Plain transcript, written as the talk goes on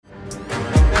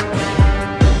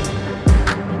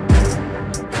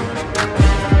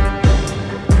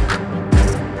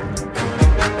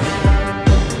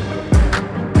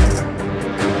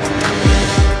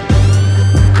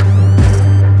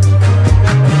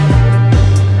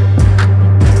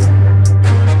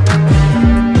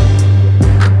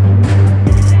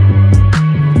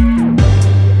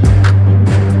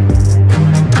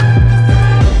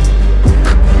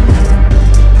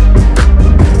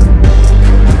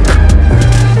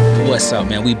What's up,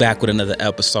 man? We back with another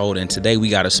episode, and today we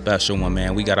got a special one,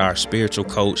 man. We got our spiritual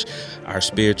coach, our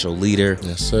spiritual leader.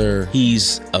 Yes, sir.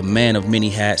 He's a man of many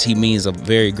hats. He means a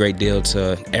very great deal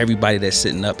to everybody that's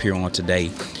sitting up here on today.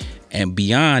 And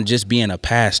beyond just being a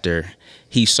pastor,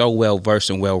 he's so well-versed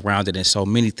and well-rounded in so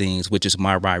many things, which is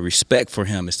why my respect for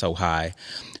him is so high.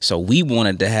 So we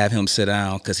wanted to have him sit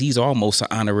down because he's almost an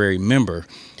honorary member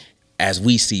as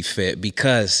we see fit,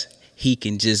 because he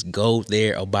can just go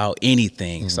there about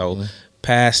anything. So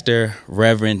Pastor,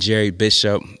 Reverend Jerry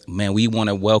Bishop, man, we want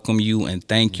to welcome you and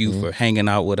thank you for hanging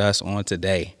out with us on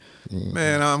today.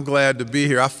 Man, I'm glad to be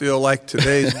here. I feel like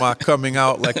today's my coming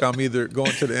out, like I'm either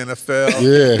going to the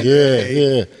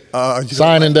NFL. Yeah.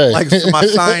 Signing day. Like my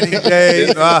signing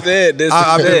day. I've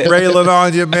been railing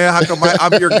on you, man. How come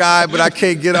I'm your guy, but I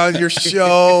can't get on your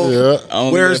show? Yeah.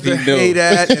 Where's the hate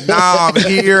at? And now I'm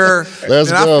here.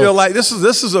 Let's go. I feel like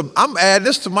I'm adding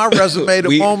this to my resume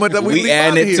the moment that we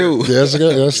add it too. Yes,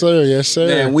 sir. Yes, sir.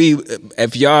 Man,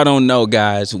 if y'all don't know,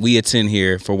 guys, we attend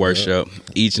here for worship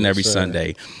each and every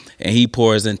Sunday. And he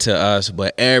pours into us,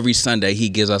 but every Sunday he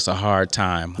gives us a hard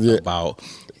time about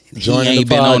joining he ain't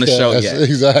the been podcast. on the show yet.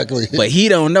 Exactly. But he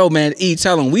don't know, man.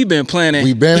 Tell him we've been planning.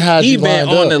 He been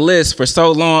on the list for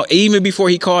so long, even before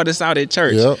he called us out at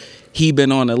church. Yep. He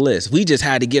been on the list. We just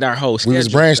had to get our whole schedule. We was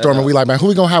brainstorming. We like, man, who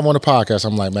we gonna have on the podcast?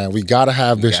 I'm like, man, we gotta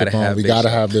have Bishop on. We gotta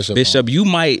have Bishop. Bishop, you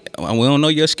might. We don't know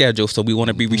your schedule, so we want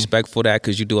to be respectful of that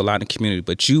because you do a lot in the community.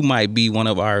 But you might be one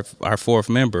of our fourth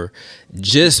member,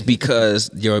 just because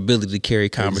your ability to carry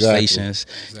conversations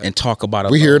and talk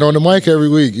about. We hear it on the mic every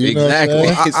week. You know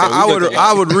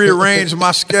I would rearrange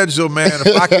my schedule, man,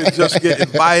 if I could just get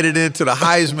invited into the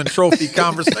Heisman Trophy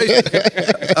conversation.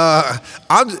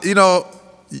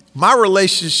 My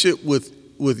relationship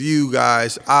with you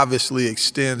guys obviously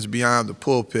extends beyond the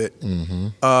pulpit.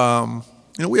 We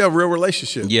have a real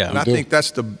relationship. Yeah, and I think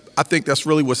that's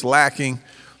really what's lacking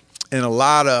in a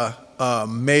lot of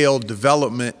male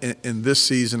development in this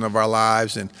season of our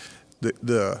lives. And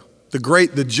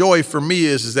the joy for me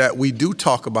is that we do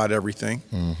talk about everything,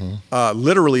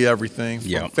 literally everything,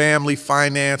 from family,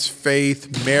 finance,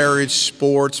 faith, marriage,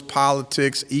 sports,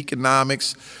 politics,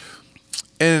 economics,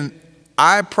 and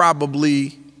I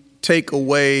probably take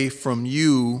away from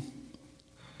you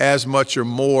as much or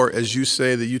more as you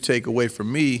say that you take away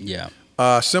from me.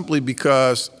 Simply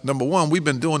because, number one, we've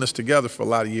been doing this together for a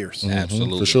lot of years.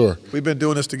 Absolutely. For sure. We've been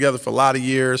doing this together for a lot of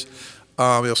years.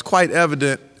 It was quite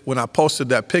evident when I posted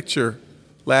that picture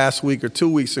last week or 2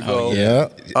 weeks ago.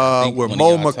 Where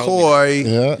Mo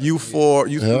McCoy, you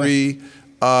three,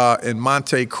 and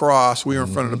Monte Cross, we were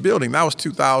in front of the building. That was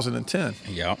 2010.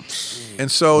 And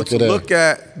so look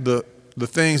at the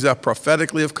things that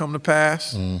prophetically have come to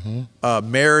pass,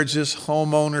 marriages,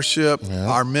 home ownership,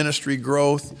 our ministry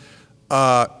growth,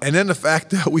 and then the fact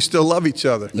that we still love each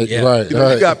other. Right.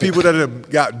 You got people that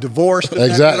have got divorced in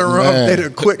that room, they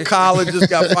done quit college, just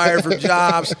got fired from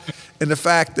jobs, and the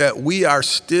fact that we are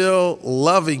still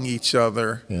loving each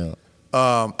other.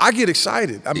 I get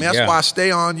excited. I mean, that's why I stay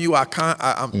on you. My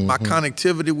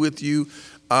connectivity with you.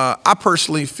 I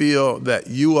personally feel that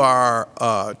you are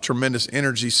a tremendous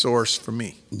energy source for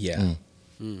me.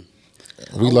 We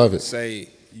love it. Say,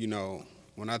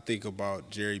 when I think about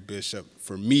Jerry Bishop,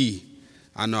 for me,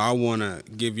 I know I want to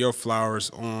give your flowers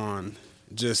on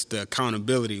just the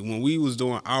accountability. When we was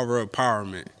doing our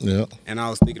empowerment, and I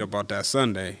was thinking about that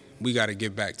Sunday, we got to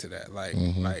get back to that. Like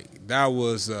that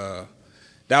was a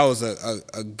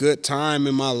good time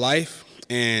in my life,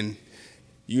 and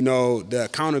the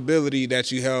accountability that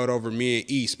you held over me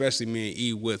and E, especially me and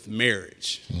E, with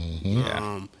marriage. You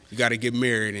got to get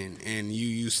married, and you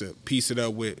used to piece it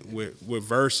up with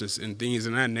verses and things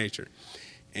of that nature.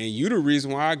 And you the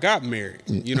reason why I got married.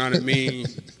 You know what I mean?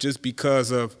 Just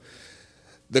because of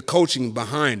the coaching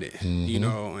behind it,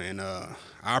 and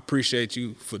I appreciate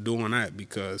you for doing that,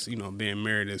 because, being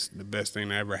married is the best thing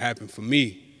that ever happened for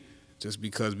me. Just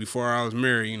because before I was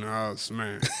married, I was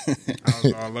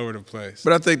all over the place.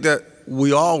 But I think that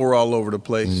we all were all over the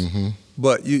place.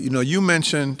 But you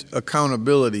mentioned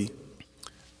accountability.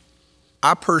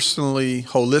 I personally,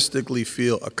 holistically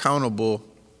feel accountable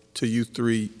to you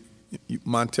three,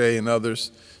 Monte and others,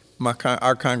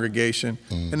 our congregation,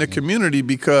 and the community,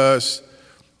 because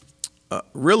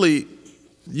really,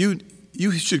 you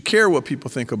should care what people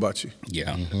think about you.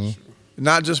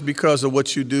 Not just because of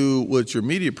what you do with your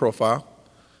media profile,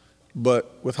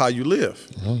 but with how you live.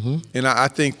 And I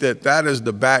think that is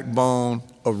the backbone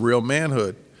of real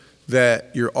manhood,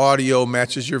 that your audio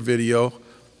matches your video,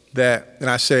 and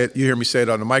I say it, you hear me say it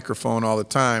on the microphone all the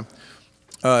time,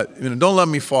 Don't let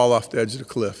me fall off the edge of the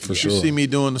cliff. For if sure. you see me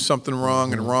doing something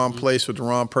wrong in the wrong place with the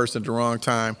wrong person at the wrong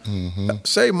time,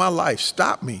 save my life,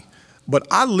 stop me. But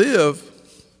I live,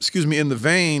 in the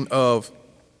vein of,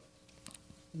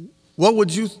 what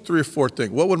would you 3 or 4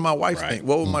 think? What would my wife think?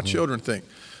 What would my children think?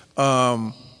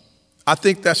 I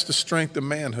think that's the strength of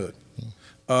manhood,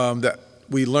 that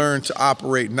we learn to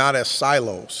operate not as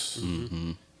silos.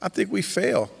 I think we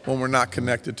fail when we're not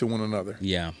connected to one another.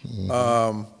 Yeah.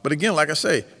 But again, like I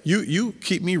say, you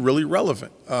keep me really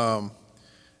relevant. And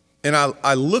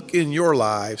I look in your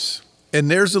lives,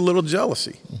 and there's a little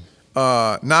jealousy.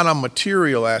 Not a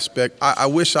material aspect. I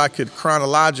wish I could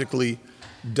chronologically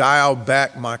dial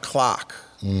back my clock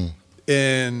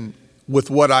and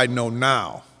with what I know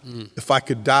now. If I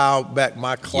could dial back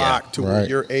my clock to what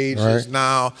your age is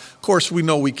now. Of course, we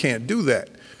know we can't do that.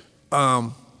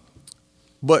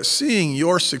 But seeing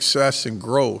your success and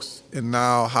growth, and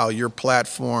now how your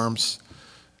platforms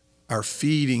are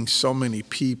feeding so many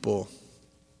people,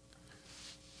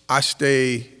 I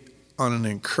stay on an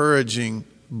encouraging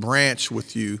branch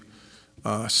with you,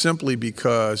 simply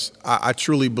because I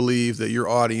truly believe that your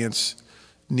audience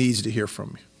needs to hear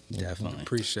from you. Definitely.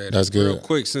 Appreciate it. That's good. Real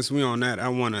quick, since we on that,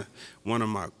 one of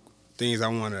my things I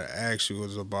want to ask you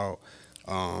was about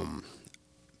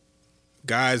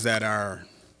guys that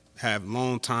have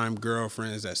long-time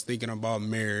girlfriends that's thinking about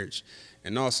marriage,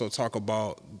 and also talk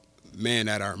about men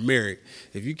that are married.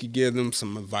 If you could give them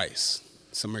some advice,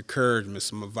 some encouragement,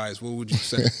 some advice, what would you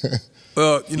say?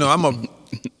 Well, I'm a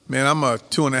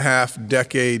 2.5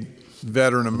 decade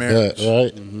veteran of marriage.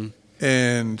 Right.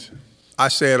 And I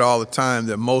say it all the time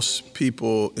that most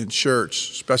people in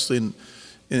church, especially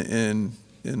in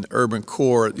the urban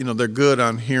core, they're good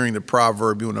on hearing the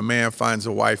proverb, when a man finds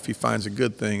a wife, he finds a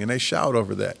good thing, and they shout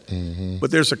over that. But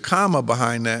there's a comma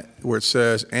behind that where it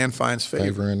says, and finds favor.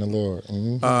 Favor in the Lord.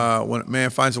 When a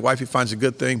man finds a wife, he finds a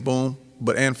good thing, boom,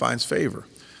 but and finds favor.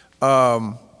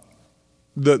 The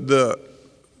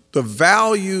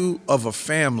value of a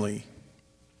family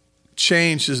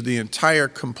changes the entire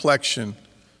complexion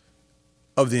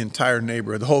of the entire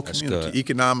neighborhood, the whole community,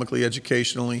 economically,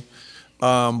 educationally.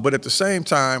 But at the same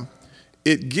time,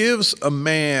 it gives a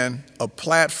man a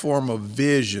platform of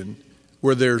vision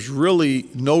where there's really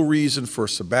no reason for a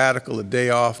sabbatical, a day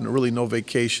off, and really no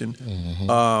vacation.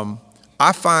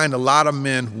 I find a lot of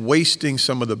men wasting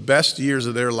some of the best years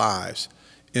of their lives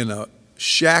in a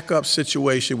shack-up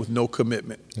situation with no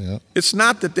commitment. It's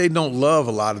not that they don't love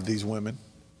a lot of these women.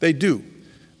 They do.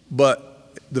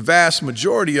 But the vast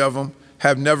majority of them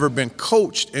have never been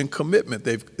coached in commitment.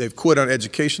 They've quit on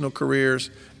educational careers,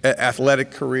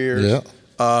 athletic careers.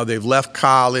 They've left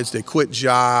college. They quit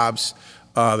jobs.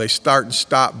 They start and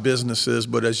stop businesses.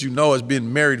 But as you know, as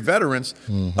being married veterans,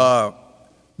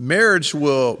 marriage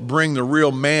will bring the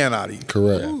real man out of you.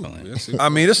 Correct. I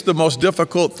mean, it's the most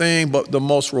difficult thing, but the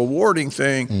most rewarding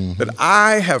thing that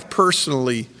I have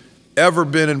personally ever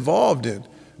been involved in.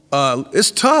 It's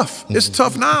tough. It's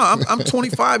tough now. I'm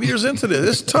 25 years into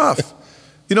this. It's tough.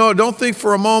 Don't think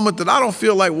for a moment that I don't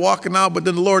feel like walking out, but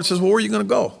then the Lord says, well, where are you going to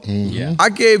go? I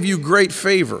gave you great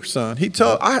favor, son.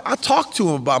 I talked to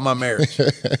him about my marriage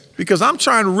because I'm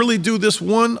trying to really do this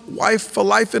one wife for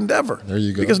life endeavor. There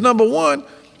you go. Because number one,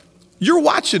 you're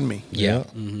watching me.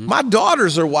 My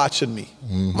daughters are watching me.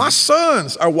 My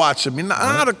sons are watching me.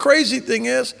 Now, the crazy thing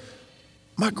is,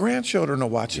 my grandchildren are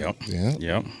watching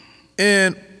me.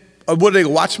 And would they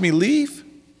watch me leave?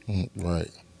 Right.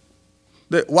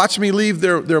 That watch me leave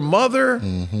their mother,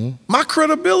 my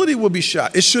credibility will be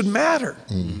shot. It should matter.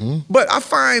 But I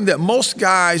find that most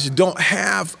guys don't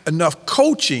have enough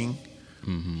coaching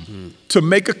to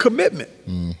make a commitment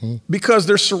because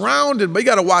they're surrounded. But you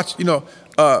got to watch,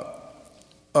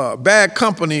 bad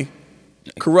company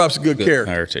corrupts good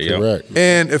character. Correct.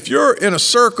 And if you're in a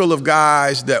circle of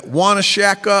guys that want to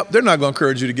shack up, they're not going to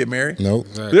encourage you to get married. Nope.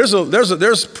 There's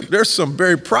some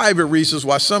very private reasons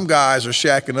why some guys are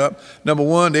shacking up. Number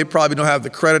one, they probably don't have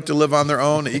the credit to live on their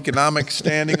own, the economic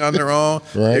standing on their own.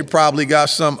 They probably got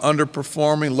some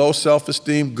underperforming, low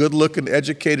self-esteem, good-looking,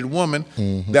 educated woman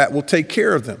that will take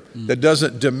care of them, that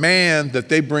doesn't demand that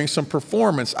they bring some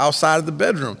performance outside of the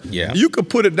bedroom. You could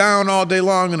put it down all day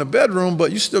long in the bedroom,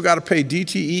 but you still got to pay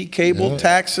DTE, cable,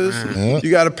 taxes. You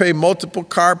got to pay multiple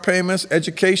car payments,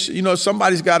 education.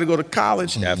 Somebody's got to go to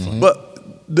college.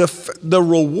 But the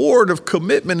reward of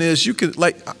commitment is you can,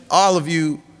 like all of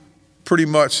you pretty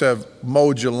much have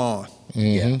mowed your lawn.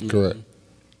 Correct.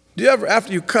 Do you ever,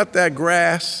 after you cut that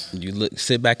grass, you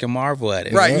sit back and marvel at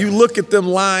it? You look at them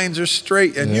lines are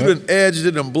straight and you done edged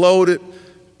it and blowed it.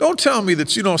 Don't tell me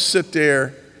that you don't sit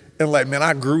there and like, man,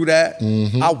 I grew that,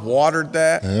 I watered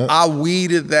that, I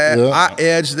weeded that, I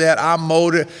edged that, I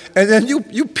mowed it, and then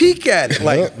you peek at it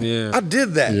like, I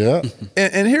did that. Yeah.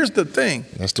 And here's the thing.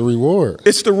 That's the reward.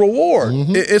 It's the reward.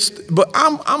 But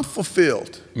I'm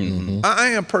fulfilled.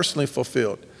 I am personally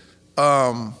fulfilled.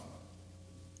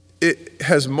 It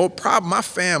has more problem. My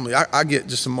family, I get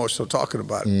just emotional talking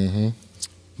about it.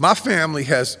 My family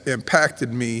has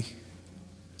impacted me.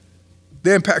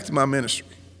 They impacted my ministry.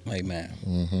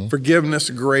 Amen.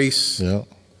 Forgiveness, grace. Yeah.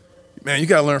 Man, you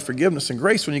got to learn forgiveness and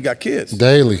grace when you got kids.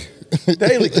 Daily.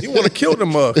 You want to kill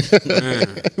them mugs.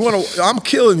 I'm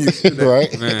killing you today.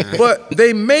 Right. Man. But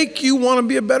they make you want to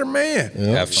be a better man.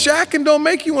 Yeah. Shacking don't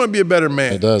make you want to be a better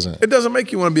man. It doesn't. It doesn't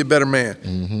make you want to be a better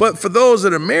man. But for those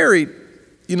that are married,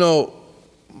 you know,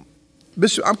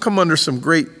 Bishop, I'm come under some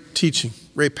great teaching,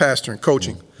 great pastor and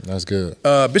coaching. That's good.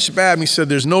 Bishop Abney said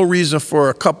there's no reason for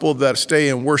a couple that stay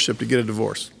in worship to get a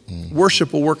divorce.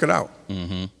 Worship will work it out.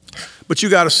 But you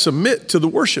got to submit to the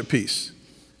worship piece.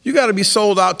 You got to be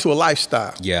sold out to a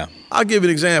lifestyle. Yeah. I'll give you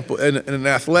an example, in an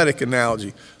athletic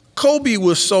analogy. Kobe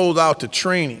was sold out to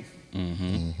training.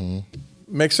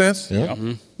 Make sense? Yeah.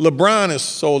 LeBron is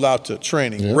sold out to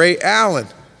training. Yeah. Ray Allen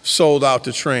sold out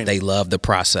to training. They love the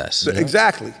process.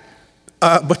 Exactly.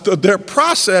 But their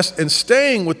process and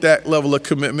staying with that level of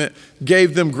commitment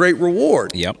gave them great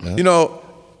reward. Yep. Yeah. You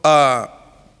know,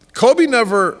 Kobe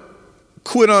never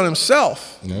quit on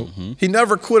himself. Nope. He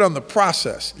never quit on the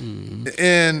process.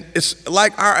 And it's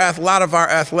like a lot of our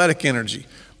athletic energy.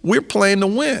 We're playing to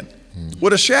win.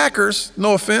 With the Shackers,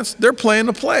 no offense, they're playing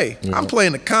to play. Yeah. I'm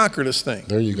playing to conquer this thing.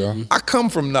 There you go. I come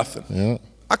from nothing. Yeah.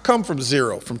 I come from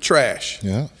zero, from trash.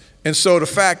 Yeah. And so the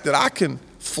fact that I can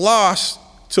floss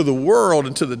to the world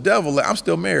and to the devil, I'm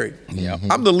still married. Yeah.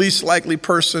 I'm the least likely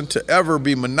person to ever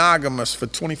be monogamous for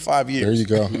 25 years. There you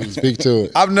go. Speak to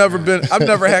it. I've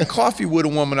never had coffee with a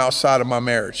woman outside of my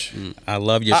marriage. I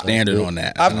love your standard on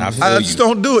that. I just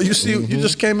don't do it. You see, you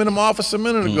just came into my office a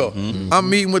minute ago. I'm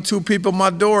meeting with two people, my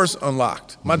door's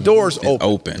unlocked. My door's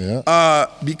open. Yeah.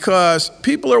 Because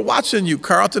people are watching you,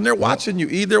 Carlton. They're watching you,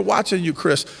 E. They're watching you,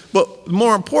 Chris. But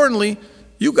more importantly,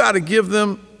 you got to give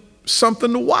them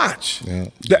something to watch. Yeah.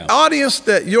 The audience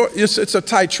that it's a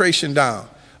titration down.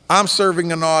 I'm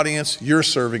serving an audience, you're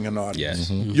serving an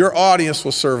audience. Yes. Your audience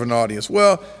will serve an audience.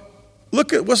 Well,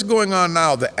 look at what's going on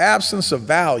now, the absence of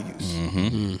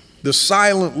values, the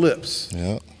silent lips.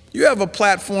 Yeah. You have a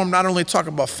platform not only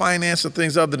talking about finance and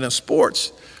things other than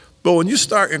sports, but when you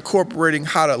start incorporating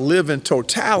how to live in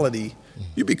totality,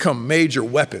 you become major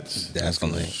weapons.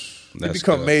 Definitely. You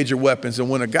become major weapons.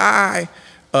 And when a guy,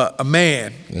 a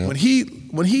man, when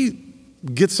he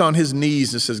gets on his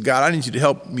knees and says, God, I need you to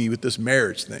help me with this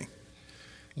marriage thing.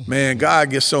 Man,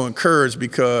 God gets so encouraged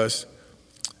because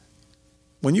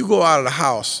when you go out of the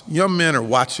house, young men are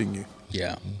watching you.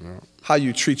 Yeah. How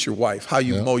you treat your wife, how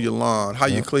you mow your lawn, how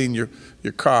you clean your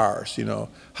cars, you know,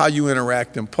 how you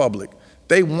interact in public.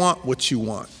 They want what you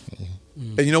want.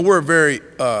 And you know, we're very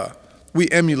we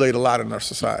emulate a lot in our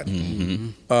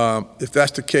society. If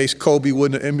that's the case, Kobe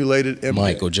wouldn't have emulated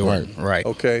Michael Jordan, right.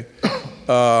 Okay.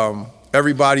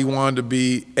 Everybody wanted to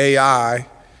be AI,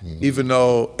 even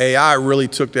though AI really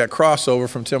took that crossover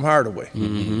from Tim Hardaway.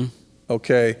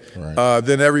 Okay. Right.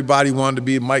 Then everybody wanted to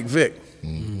be Mike Vick.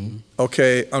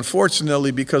 Okay.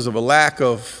 Unfortunately, because of a lack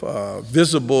of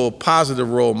visible, positive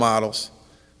role models,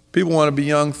 people want to be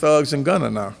young thugs and gunner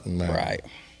now. Right.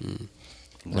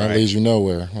 That leads you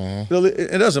nowhere.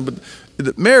 It doesn't, but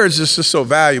the marriage is just so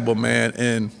valuable, man.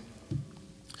 And,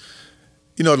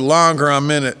 you know, the longer I'm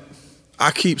in it, I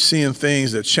keep seeing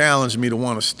things that challenge me to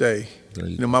want to stay.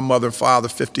 You know, my mother and father,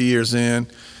 50 years in,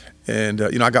 and,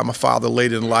 you know, I got my father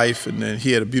late in life, and then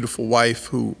he had a beautiful wife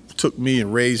who took me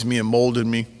and raised me and molded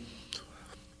me.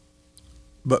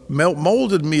 But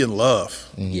molded me in love.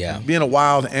 Yeah. Being a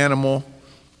wild animal,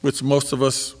 which most of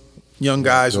us young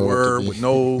guys were, with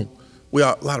we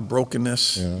are a lot of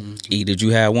brokenness. Yeah. E, did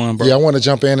you have one, bro? Yeah, I want to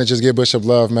jump in and just give Bishop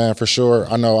love, man, for sure.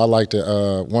 I know I like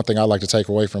to, one thing I like to take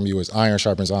away from you is iron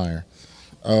sharpens iron.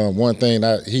 One thing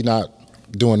that he not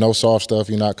doing no soft stuff.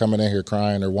 You're not coming in here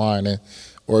crying or whining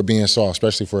or being soft,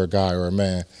 especially for a guy or a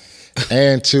man.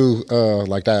 And two,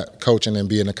 like that coaching and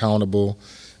being accountable.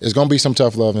 It's going to be some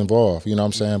tough love involved, you know what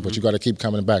I'm saying? But you got to keep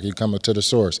coming back. You coming to the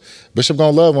source. Bishop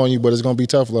going to love on you, but it's going to be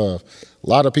tough love. A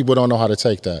lot of people don't know how to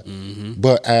take that.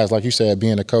 But as, like you said,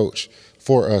 being a coach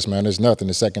for us, man, there's nothing.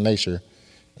 It's second nature.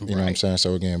 You know what I'm saying?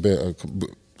 So, again,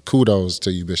 kudos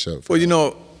to you, Bishop. Well, you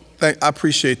know, I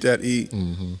appreciate that, E.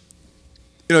 You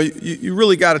know, you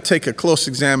really got to take a close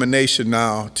examination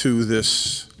now to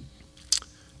this,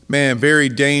 man, very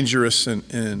dangerous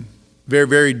and very,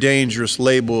 very dangerous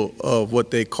label of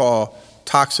what they call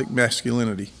toxic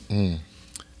masculinity.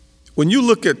 When you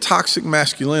look at toxic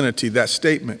masculinity, that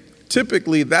statement,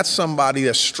 typically that's somebody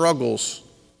that struggles,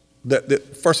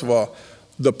 that first of all,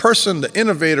 the person, the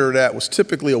innovator of that was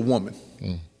typically a woman.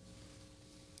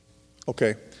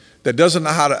 Okay, that doesn't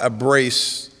know how to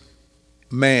embrace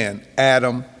man,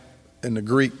 Adam, in the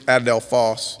Greek,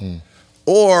 adelphos,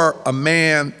 or a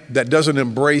man that doesn't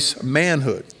embrace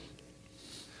manhood.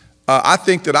 I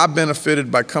think that I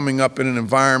benefited by coming up in an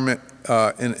environment,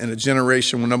 in a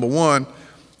generation where, number one,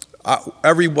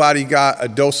 everybody got a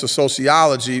dose of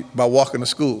sociology by walking to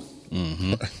school.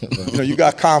 You know, you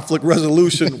got conflict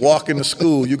resolution, walking to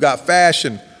school. You got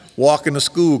fashion, walking to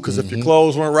school, because if your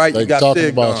clothes weren't right, you got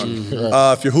sigged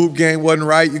on. If your hoop game wasn't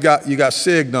right, you got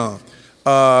sigged on.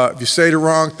 If you say the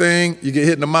wrong thing, you get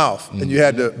hit in the mouth, and you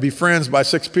had to be friends by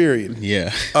sixth period.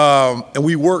 And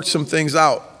we worked some things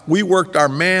out. We worked our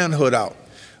manhood out.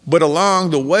 But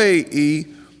along the way,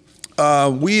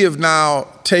 we have now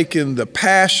taken the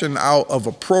passion out of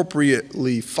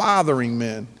appropriately fathering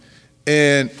men.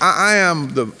 And I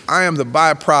am the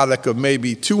byproduct of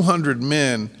maybe 200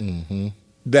 men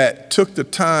that took the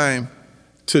time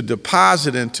to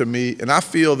deposit into me. And I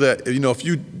feel that, you know, if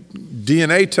you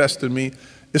DNA tested me,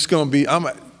 it's going to be, I'm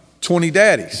 20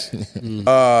 daddies.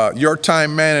 Your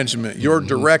time management, your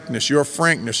directness, your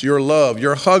frankness, your love,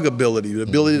 your huggability, the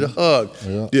ability to hug,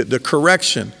 the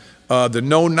correction, the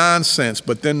no nonsense,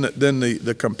 but then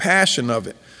the compassion of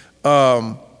it.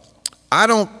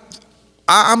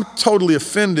 I'm totally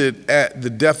offended at the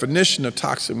definition of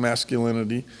toxic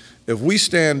masculinity. If we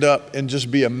stand up and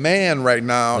just be a man right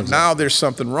now, now there's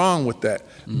something wrong with that.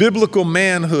 Biblical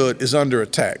manhood is under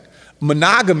attack.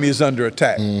 Monogamy is under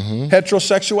attack.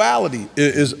 Heterosexuality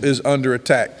is under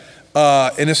attack.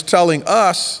 And it's telling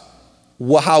us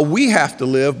how we have to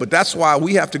live, but that's why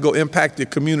we have to go impact the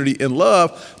community in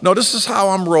love. No, this is how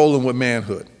I'm rolling with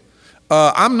manhood.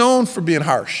 I'm known for being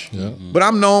harsh, but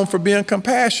I'm known for being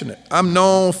compassionate. I'm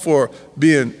known for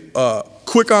being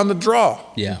quick on the draw.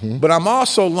 But I'm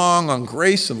also long on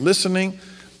grace and listening,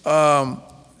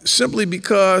 simply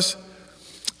because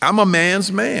I'm a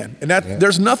man's man. And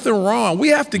there's nothing wrong. We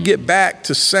have to get back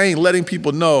to letting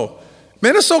people know,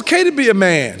 man, it's okay to be a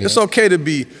man. It's okay to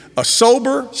be a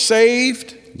sober,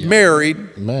 saved,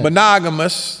 married,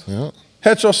 monogamous,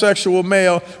 heterosexual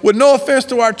male, with no offense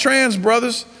to our trans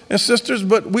brothers and sisters,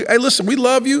 but hey, listen, we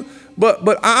love you,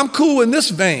 but I'm cool in this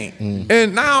vein.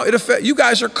 And now you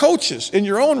guys are coaches in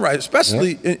your own right,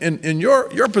 especially in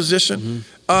your position.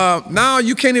 Now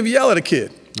you can't even yell at a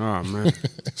kid. Oh man,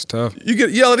 it's tough. You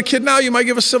yell at a kid now, you might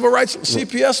give a civil rights,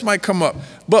 CPS might come up.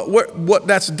 But what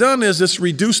that's done is it's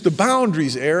reduced the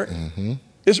boundaries, Eric.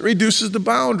 It reduces the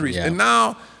boundaries. And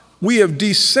now we have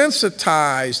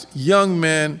desensitized young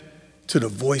men to the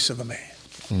voice of a man.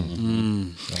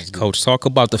 Coach, talk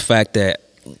about the fact that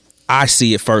I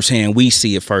see it firsthand, we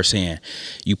see it firsthand.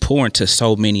 You pour into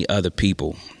so many other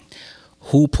people.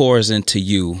 Who pours into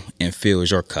you and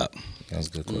fills your cup? That's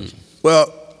a good question.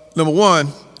 Well, number one,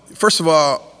 first of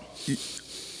all,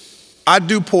 I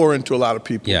do pour into a lot of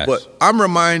people, but I'm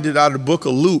reminded out of the book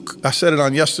of Luke, I said it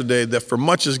on yesterday, that for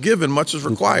much is given, much is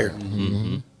required.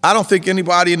 I don't think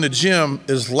anybody in the gym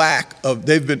is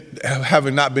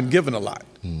having not been given a lot.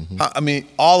 I mean,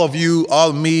 all of you,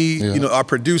 all of me, you know, our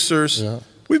producers,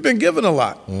 we've been given a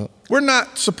lot. We're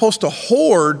not supposed to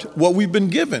hoard what we've been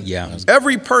given.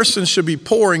 Every person should be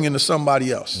pouring into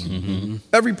somebody else.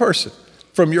 Every person,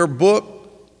 from your book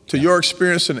to your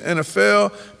experience in the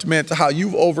NFL, to how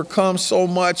you've overcome so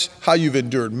much, how you've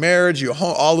endured marriage.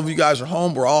 All of you guys are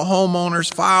home. We're all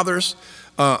homeowners, fathers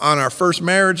on our first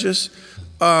marriages.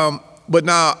 But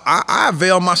now I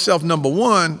avail myself, number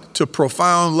one, to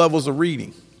profound levels of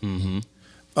reading.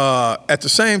 At the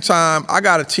same time, I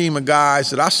got a team of guys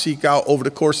that I seek out over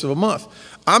the course of a month.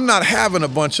 I'm not having a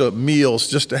bunch of meals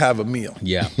just to have a meal.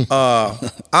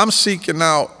 I'm seeking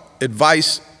out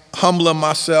advice, humbling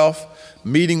myself,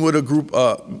 meeting with a group,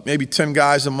 maybe 10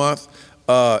 guys a month.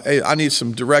 Hey, I need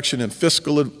some direction and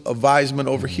fiscal advisement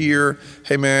over here.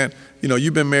 Hey, man, you know,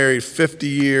 you've been married 50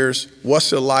 years.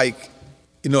 What's it like,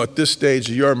 you know, at this stage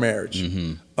of your marriage?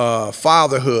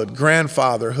 Fatherhood,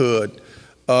 grandfatherhood.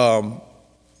 Now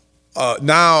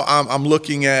I'm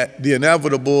looking at the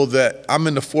inevitable that I'm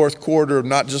in the fourth quarter of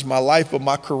not just my life, but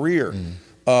my career.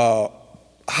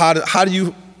 How do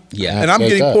you, and I'm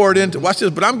getting poured into, watch this,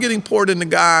 but I'm getting poured into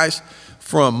guys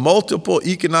from multiple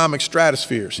economic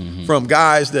stratospheres, from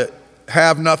guys that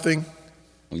have nothing,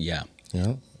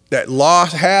 that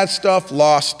had stuff,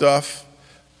 lost stuff,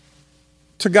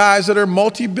 to guys that are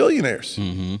multi-billionaires.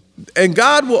 And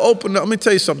God will open up, let me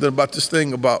tell you something about this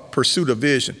thing about pursuit of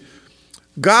vision.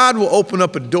 God will open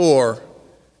up a door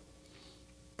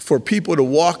for people to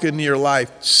walk into your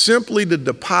life simply to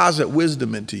deposit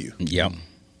wisdom into you. Yep.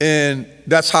 And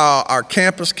that's how our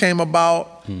campus came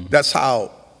about. That's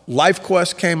how Life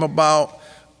Quest came about.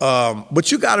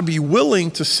 But you got to be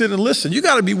willing to sit and listen. You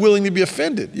got to be willing to be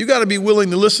offended. You got to be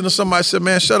willing to listen to somebody say,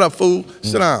 man, shut up, fool,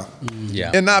 sit down,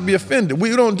 and not be offended.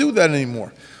 We don't do that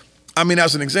anymore. I mean,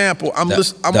 as an example,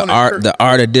 the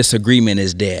art of disagreement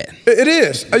is dead. It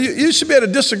is. You should be able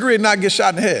to disagree and not get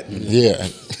shot in the head. Yeah.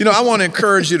 You know, I want to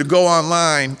encourage you to go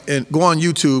online and go on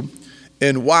YouTube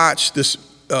and watch this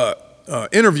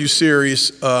interview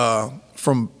series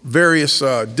from various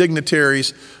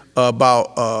dignitaries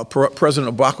about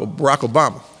President Barack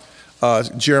Obama.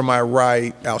 Jeremiah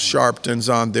Wright, Al Sharpton's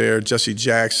on there, Jesse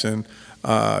Jackson,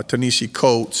 Ta-Nehisi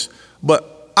Coates. But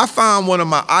I found one of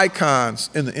my icons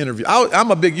in the interview.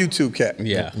 I'm a big YouTube cat.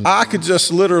 Yeah. I could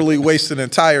just literally waste an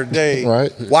entire day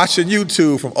watching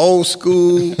YouTube from old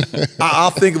school. I'll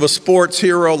think of a sports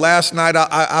hero. Last night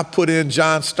I put in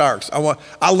John Starks.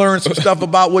 I learned some stuff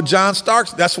about what John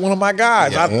Starks. That's one of my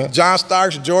guys. John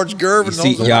Starks, George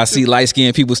Gervin. Y'all see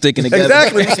light-skinned people sticking together.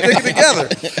 Exactly, sticking together.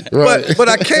 But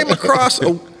I came across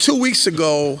 2 weeks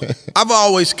ago. I've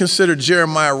always considered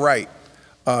Jeremiah Wright,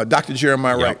 Dr.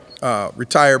 Jeremiah Wright.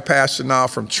 Retired pastor now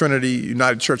from Trinity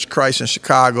United Church of Christ in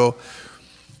Chicago.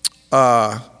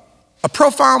 A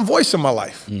profound voice in my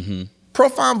life.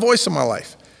 Profound voice in my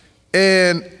life.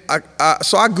 And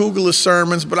so I Googled his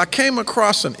sermons, but I came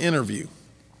across an interview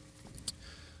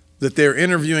that they're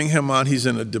interviewing him on. He's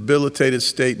in a debilitated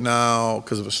state now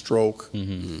because of a stroke.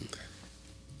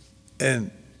 And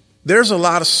there's a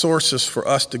lot of sources for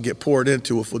us to get poured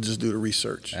into if we'll just do the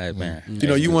research. Amen. You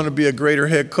know, you want to be a greater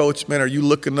head coach, man, are you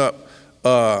looking up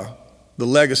the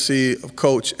legacy of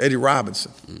Coach Eddie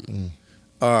Robinson?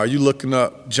 Are you looking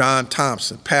up John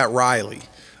Thompson, Pat Riley?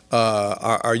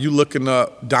 Are you looking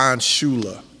up Don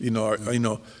Shula? You know,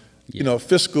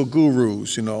 fiscal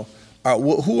gurus, you know.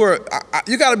 Who are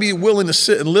you got to be willing to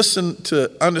sit and listen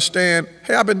to understand,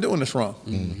 hey, I've been doing this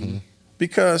wrong.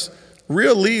 Because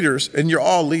real leaders, and you're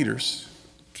all leaders,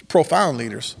 profound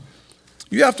leaders,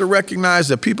 you have to recognize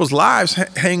that people's lives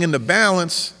hang in the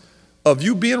balance of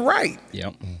you being right.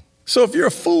 Yep. So if you're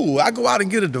a fool, I go out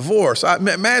and get a divorce.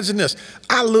 Imagine this.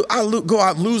 I go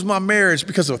out and lose my marriage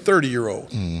because of a 30-year-old.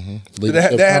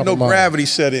 That had no gravity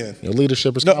set in. Your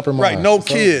leadership is compromised. Right, no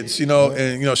kids, you know,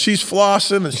 and you know, she's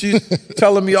flossing and she's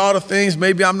telling me all the things,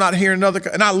 maybe I'm not hearing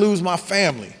and I lose my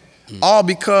family. All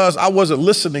because I wasn't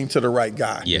listening to the right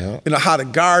guy. Yeah. You know, how to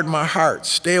guard my heart,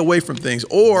 stay away from things,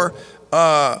 or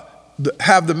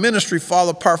have the ministry fall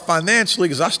apart financially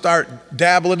because I start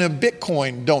dabbling in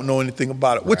Bitcoin, don't know anything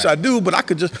about it, which I do, but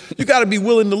you got to be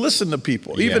willing to listen to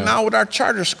people. Even now with our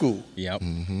charter school. Yep.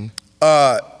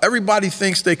 Everybody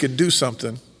thinks they could do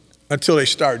something until they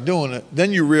start doing it.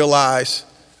 Then you realize,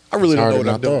 I really don't know what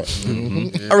I'm doing.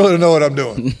 I really don't know what I'm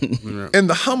doing. And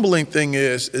the humbling thing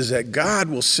is that God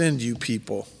will send you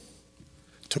people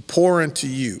to pour into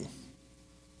you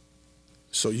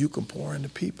so you can pour into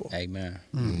people. Amen.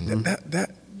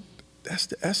 That's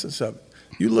the essence of it.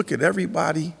 You look at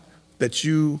everybody that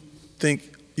you think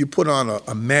you put on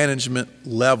a management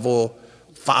level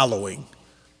following,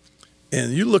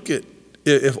 and you look at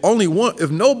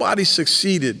if nobody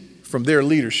succeeded from their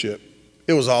leadership,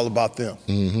 it was all about them.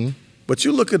 But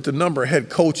you look at the number of head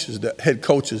coaches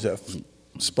that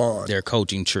spawned. Their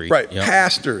coaching tree. Right. Yep.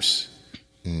 Pastors,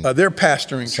 their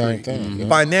pastoring tree.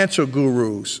 Financial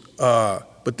gurus.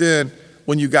 But then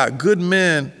when you got good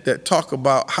men that talk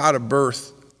about how to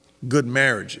birth good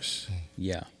marriages.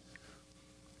 Yeah.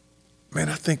 Man,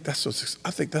 I think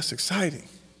that's exciting.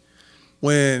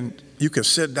 When you can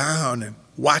sit down and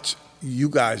watch you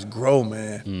guys grow,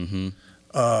 man.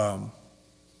 And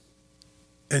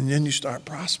then you start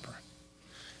prospering.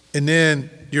 And then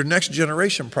your next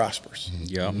generation prospers.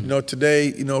 Yeah. You know,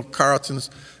 today, you know, Carlton's,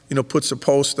 you know, puts a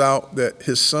post out that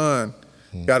his son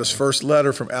got his first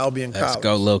letter from Albion College. Let's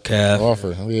go, Lil Kev.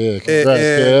 Offer. Yeah,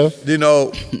 congrats, Kev. You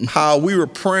know, how we were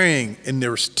praying and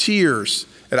there was tears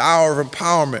at Hour of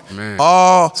Empowerment. Man.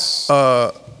 All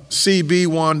CB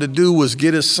wanted to do was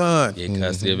get his son. Get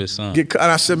custody of his son. And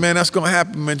I said, man, that's going to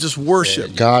happen, man. Just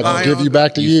worship. God will give you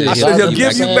back the years. I said, he'll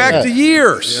give you back the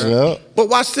years. Yeah. But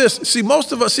watch this. See,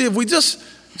 most of us, if we just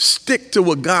stick to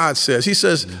what God says, he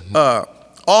says,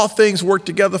 all things work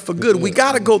together for good. We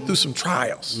got to go through some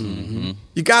trials.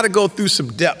 You got to go through some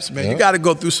depths, man. You got to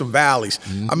go through some valleys.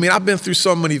 I mean, I've been through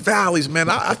so many valleys, man.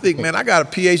 I think, man, I got a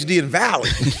PhD in valley,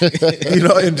 you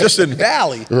know, and just in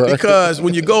valley. Because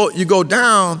when you go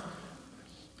down,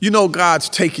 you know God's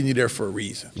taking you there for a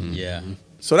reason. Yeah.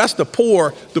 So that's the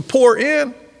pour. The pour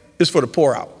in is for the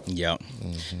pour out. Yep.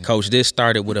 Coach, this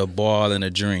started with a ball and a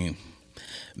dream.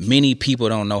 Many people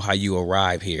don't know how you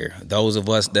arrive here. Those of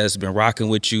us that's been rocking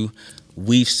with you,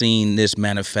 we've seen this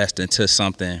manifest into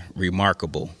something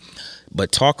remarkable.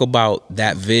 But talk about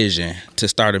that vision to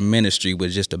start a ministry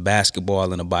with just a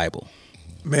basketball and a Bible.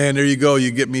 Man, there you go.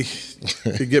 You get me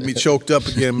choked up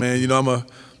again, man. You know,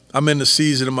 I'm in the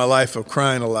season of my life of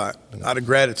crying a lot out of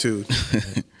gratitude.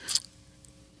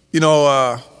 You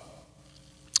know,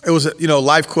 it was, you know,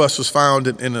 Life Quest was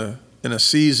founded in a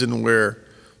season where,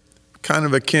 kind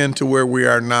of akin to where we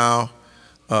are now,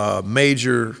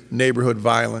 major neighborhood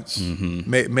violence,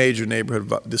 major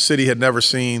neighborhood. The city had never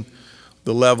seen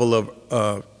the level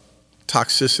of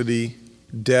toxicity,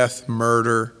 death,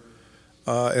 murder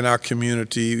in our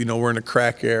community. You know, we're in a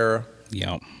crack era.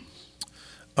 Yeah.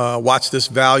 Watch this,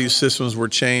 value systems were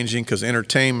changing because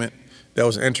entertainment that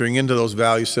was entering into those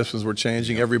value systems were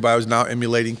changing. Everybody was now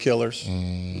emulating killers.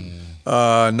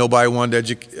 Nobody wanted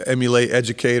to emulate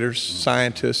educators,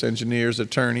 scientists, engineers,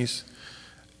 attorneys.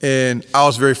 And I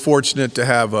was very fortunate to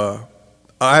have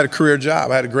I had a career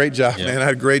job. I had a great job, man. I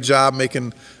had a great job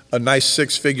making a nice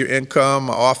 6-figure income.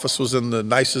 My office was in the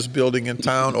nicest building in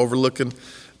town overlooking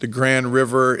the Grand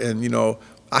River. And, you know,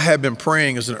 I had been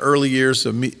praying as in early years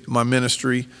of my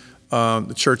ministry,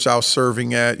 the church I was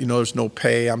serving at. You know, there's no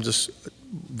pay. I'm just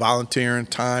volunteering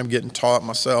time, getting taught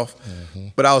myself.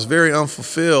 But I was very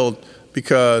unfulfilled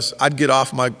because I'd get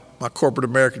off my corporate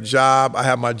American job. I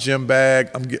have my gym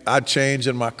bag. I'd change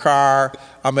in my car.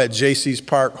 I'm at JC's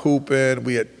Park hooping.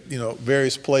 We had, you know,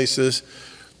 various places.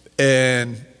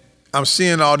 And I'm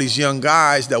seeing all these young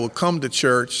guys that would come to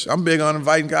church. I'm big on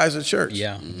inviting guys to church.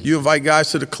 Yeah. You invite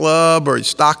guys to the club or you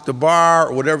stock the bar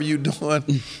or whatever you're doing.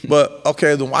 But,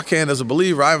 okay, then why can't, as a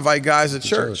believer, I invite guys to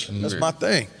church? That's my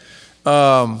thing.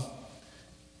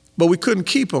 But we couldn't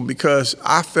keep them because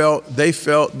they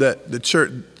felt that the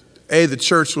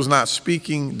church was not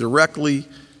speaking directly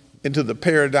into the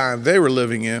paradigm they were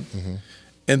living in.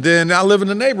 And then I live in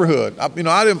the neighborhood. I'm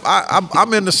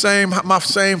in my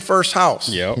same first house.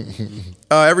 Yep.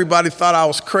 Everybody thought I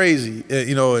was crazy,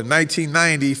 you know, in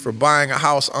 1990 for buying a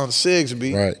house on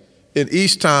Sigsbee in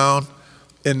East Town.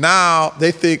 And now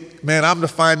they think, man, I'm the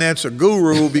financial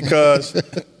guru because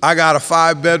I got a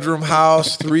 5-bedroom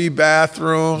house, 3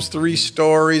 bathrooms, 3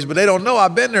 stories. But they don't know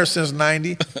I've been there since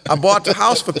 90. I bought the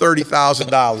house for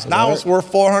 $30,000. Now it's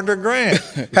worth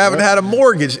 $400,000. Haven't had a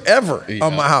mortgage ever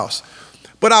on my house.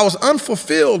 But I was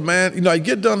unfulfilled, man. You know, I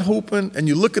get done hooping and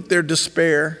you look at their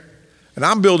despair. And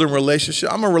I'm building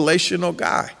relationship. I'm a relational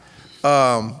guy.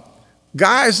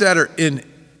 Guys that are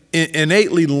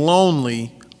innately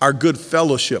lonely are good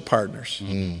fellowship partners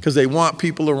because they want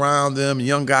people around them.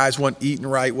 Young guys wasn't eating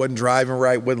right, wasn't driving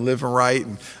right, wasn't living right.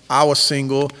 And I was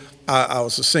single. I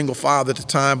was a single father at the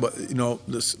time, but you know,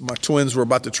 my twins were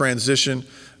about to transition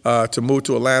to move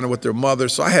to Atlanta with their mother.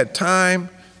 So I had time,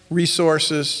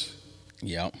 resources,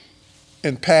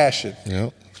 and passion.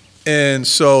 And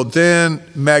so then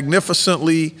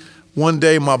magnificently, one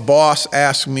day my boss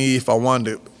asked me if I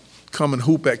wanted to come and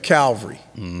hoop at Calvary.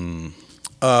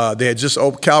 They had just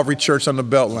opened Calvary Church on the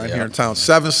Beltline here in town,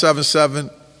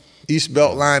 777 East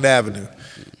Beltline Avenue.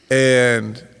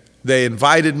 And they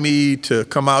invited me to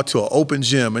come out to an open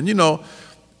gym. And you know,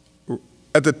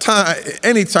 at the time,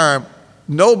 anytime,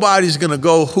 nobody's gonna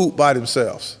go hoop by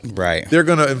themselves. Right. They're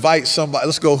gonna invite somebody,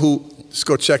 let's go hoop, let's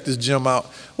go check this gym out.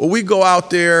 Well, we go out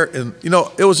there and, you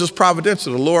know, it was just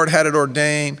providential. The Lord had it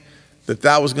ordained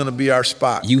that was going to be our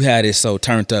spot. You had it so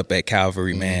turned up at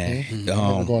Calvary, man.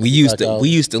 We used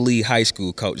to lead high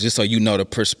school, coach, just so you know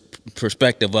the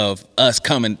perspective of us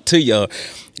coming to your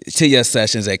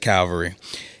sessions at Calvary.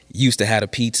 Used to have a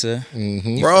pizza,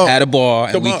 bro, had a bar,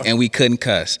 and we couldn't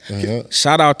cuss.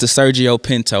 Shout out to Sergio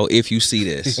Pinto if you see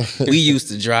this. We used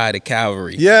to drive to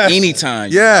Calvary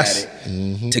anytime you had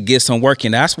it to get some work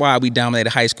in. That's why we dominated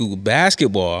high school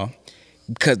basketball,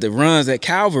 because the runs at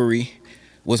Calvary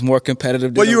was more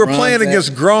competitive. Well, you were playing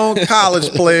against grown college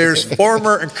players,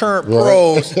 former and current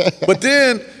pros. But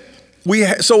then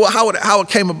how it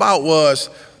came about was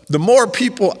the more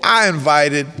people I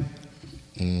invited,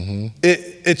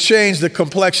 it changed the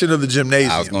completion of the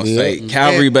gymnasium. I was going to say,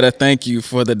 Calvary better thank you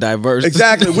for the diversity.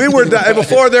 Exactly. We were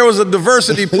before there was a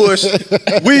diversity push.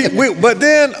 But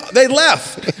then they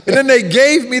left, and then they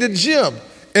gave me the gym,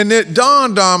 and it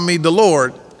dawned on me, the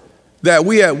Lord, that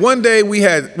we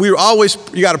were always,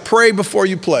 you got to pray before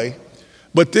you play.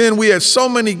 But then we had so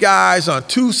many guys on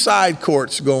 2 side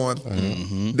courts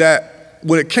going that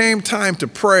when it came time to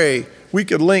pray, we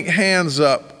could link hands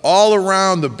up all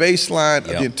around the baseline of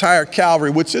the entire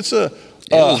Calvary, which it's a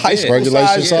high school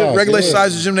regulation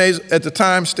size gymnasium at the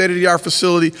time, state-of-the-art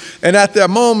facility. And at that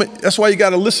moment, that's why you got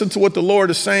to listen to what the Lord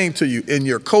is saying to you in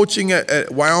your coaching at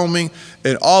Wyoming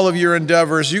and all of your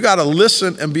endeavors. You got to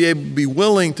listen and be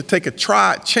willing to take a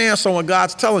chance on what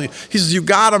God's telling you. He says, you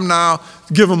got him now,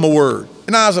 give him a word.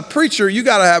 And now as a preacher, you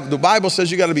got to have, the Bible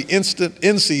says you got to be instant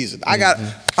in season.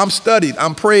 I'm studied,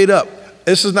 I'm prayed up.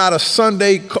 This is not a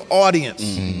Sunday audience.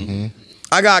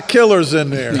 I got killers in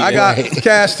there. I got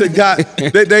cats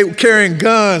that they carrying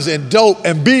guns and dope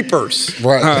and beepers.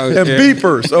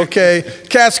 Beepers, okay?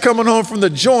 Cats coming home from the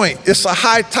joint. It's a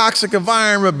high toxic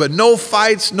environment, but no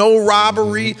fights, no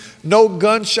robbery, no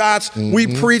gunshots. We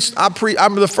preached, I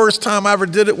remember the first time I ever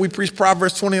did it, we preached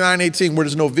Proverbs 29:18, where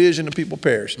there's no vision and people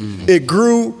perish. It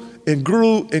grew and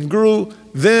grew and grew.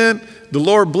 Then the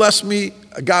Lord blessed me.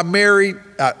 I got married.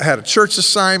 I had a church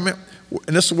assignment.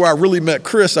 And this is where I really met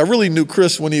Chris. I really knew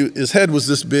Chris when his head was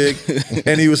this big,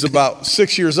 and he was about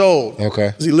 6 years old.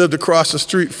 Okay. He lived across the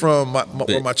street from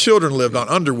where my children lived on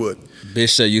Underwood.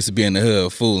 Bishop used to be in the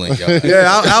hood fooling y'all. Yeah,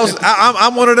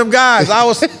 I'm one of them guys. I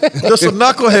was just a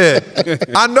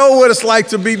knucklehead. I know what it's like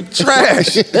to be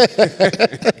trash.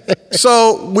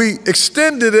 So we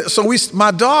extended it. So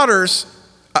my daughters,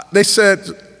 they said,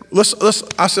 I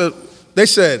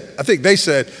think they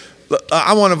said,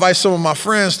 I want to invite some of my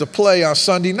friends to play on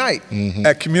Sunday night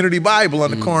at Community Bible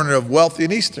on the corner of Wealthy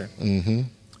and Eastern.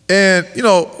 And, you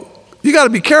know, you got to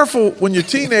be careful when your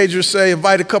teenagers say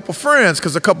invite a couple friends,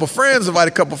 because a couple friends invite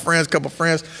a couple friends.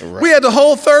 Right. We had the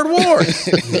whole third ward.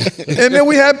 And then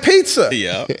we had pizza.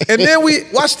 And then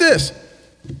watch this.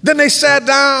 Then they sat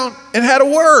down and had a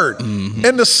word.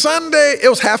 And the Sunday, it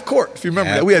was half court, if you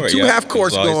remember that. We had two half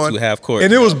courts going.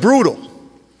 And it was brutal.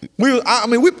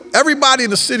 Everybody in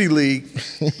the City League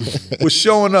was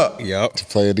showing up. To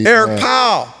play Eric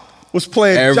Powell was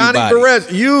playing. Everybody. Johnny Perez,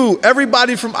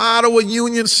 everybody from Ottawa,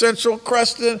 Union, Central,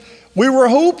 Creston. We were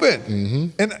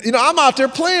hooping. And, you know, I'm out there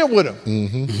playing with them.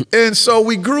 And so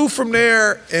we grew from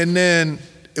there, and then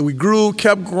we grew,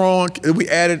 kept growing. We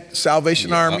added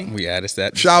Salvation Army. We added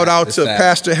that. Shout out to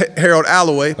Pastor Harold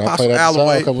Alloway. Pastor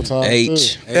Alloway.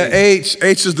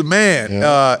 H is the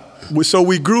man. So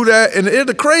we grew that, and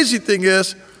the crazy thing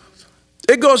is,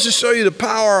 it goes to show you the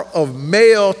power of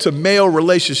male to male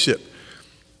relationship.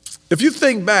 If you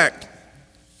think back,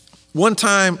 one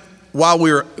time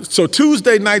so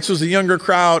Tuesday nights was the younger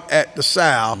crowd at the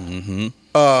Sal.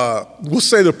 We'll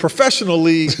say the professional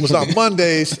league was on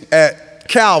Mondays at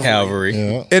Calvary.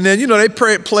 And then, you know, they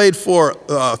played for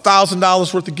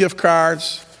 $1,000 worth of gift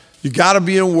cards. You got to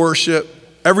be in worship.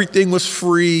 Everything was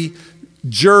free.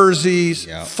 Jerseys,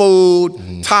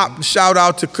 food, top shout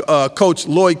out to Coach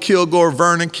Lloyd Kilgore,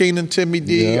 Vernon Keenan, Timmy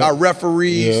D, our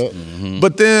referees.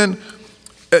 But then,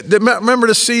 remember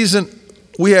the season,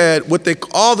 we had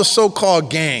all the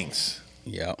so-called gangs.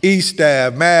 East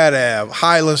Ave, Mad Ave,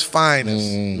 Highlands Finest,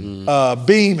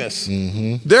 Bemis.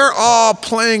 They're all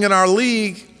playing in our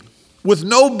league with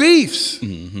no beefs,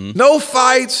 no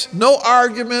fights, no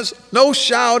arguments, no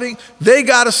shouting. They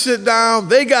got to sit down.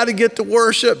 They got to get to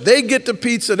worship. They get the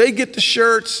pizza. They get the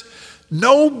shirts.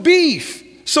 No beef.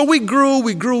 So we grew.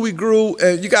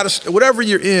 And you got to, whatever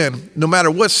you're in, no matter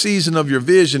what season of your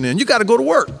vision in, you got to go to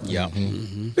work. You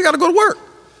got to go to work.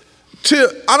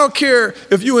 I don't care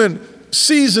if you're in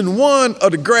season 1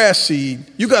 of the grass seed,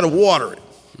 you got to water it.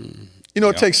 You know,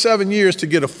 it takes 7 years to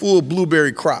get a full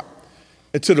blueberry crop.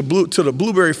 Until the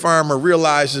blueberry farmer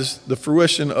realizes the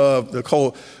fruition of the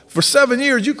whole. For 7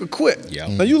 years, you could quit.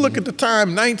 Now you look at the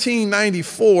time,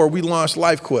 1994, we launched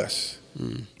LifeQuest.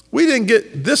 We didn't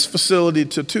get this facility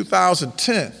to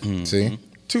 2010.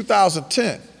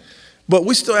 2010. But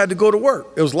we still had to go to work.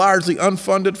 It was largely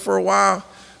unfunded for a while.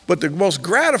 But the most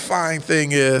gratifying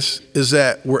thing is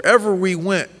that wherever we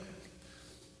went,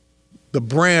 the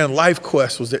brand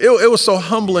LifeQuest was there. It was so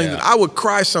humbling that I would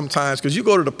cry sometimes, because you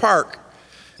go to the park,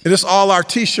 and it's all our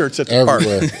T-shirts at the park.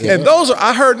 And those are,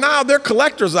 I heard now, they're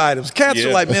collector's items. Cats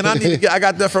are like, man, I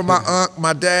got that from my aunt,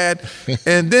 my dad.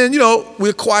 And then, you know, we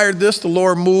acquired this, the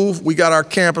Lord moved. We got our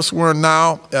campus we're in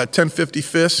now, 1050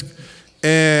 Fisk.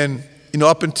 And, you know,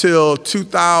 up until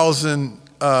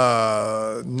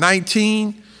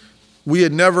 2019, we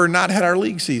had never not had our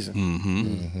league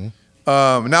season.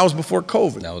 And that was before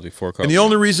COVID. And the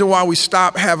only reason why we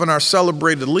stopped having our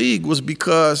celebrated league was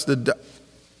because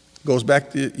goes back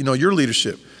to, you know, your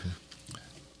leadership.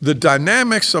 The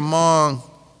dynamics among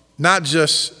not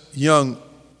just young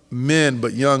men,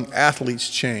 but young athletes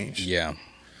changed. They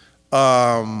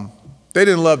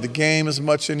didn't love the game as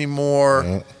much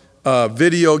anymore.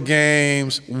 Video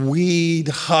games, weed,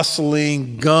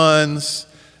 hustling, guns.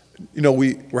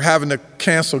 we were having to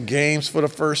cancel games for the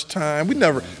first time. We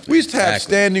used to have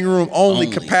standing room only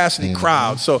capacity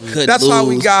crowds. So that's how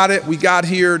we got it. We got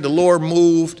here, the Lord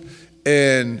moved,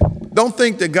 and don't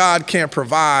think that God can't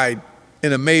provide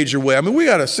in a major way. I mean, we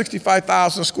got a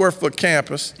 65,000 square foot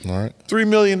campus, $3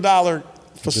 million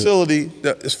facility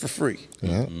that is for free.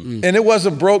 And it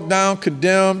wasn't broke down,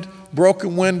 condemned,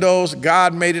 broken windows.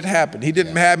 God made it happen. He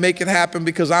didn't make it happen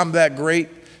because I'm that great.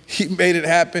 He made it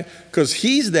happen because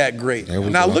he's that great.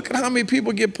 Now look at how many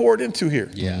people get poured into here.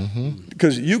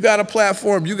 Because you got a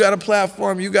platform, you got a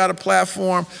platform, you got a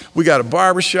platform. We got a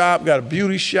barbershop, got a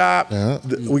beauty shop.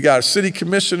 We got a city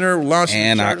commissioner launching.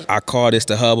 And I call this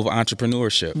the hub of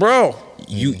entrepreneurship. Bro.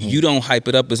 You don't hype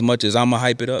it up as much as I'm going to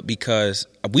hype it up, because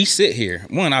we sit here.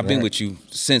 One, I've been with you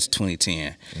since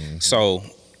 2010. So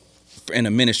in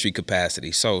a ministry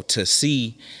capacity. So to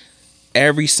see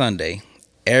every Sunday,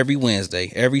 every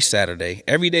Wednesday, every Saturday,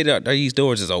 every day that these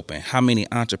doors is open, how many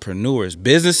entrepreneurs,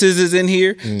 businesses is in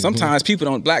here. Sometimes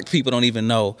black people don't even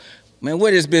know, man,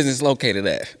 where this business located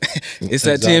at? It's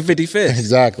at 1055th.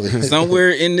 Exactly. Somewhere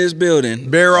in this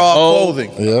building. Bear All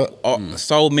Clothing.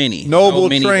 So many. Noble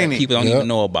Training that people don't even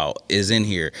know about is in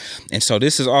here. And so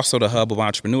this is also the hub of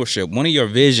entrepreneurship. One of your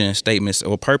vision statements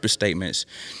or purpose statements,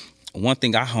 one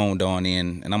thing I honed on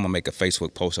in, and I'm going to make a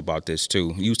Facebook post about this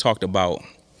too. You talked about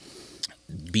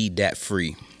be debt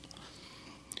free.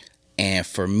 And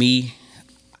for me,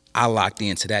 I locked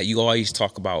into that. You always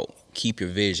talk about keep your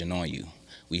vision on you.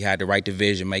 We had to write the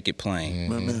vision, make it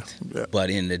plain. But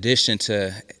in addition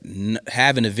to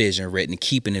having a vision written,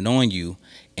 keeping it on you,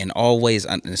 and always,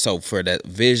 and so for that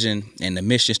vision and the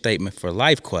mission statement for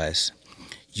LifeQuest,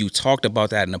 you talked about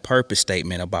that in the purpose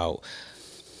statement about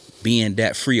being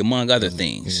debt free, among other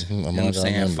things. You know what I'm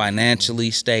saying?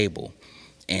 Financially stable.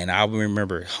 And I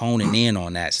remember honing in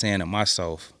on that, saying to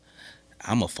myself,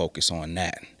 I'm going to focus on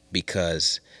that,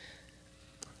 because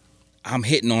I'm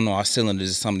hitting on all cylinders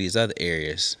in some of these other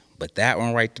areas. But that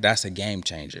one right there, that's a game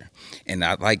changer. And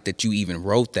I like that you even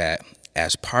wrote that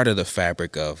as part of the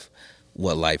fabric of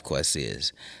what LifeQuest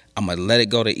is. I'm going to let it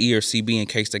go to E or CB in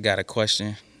case they got a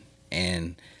question.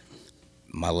 And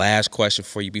my last question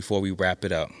for you before we wrap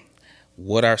it up.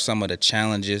 What are some of the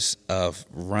challenges of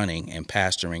running and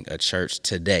pastoring a church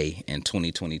today in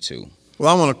 2022?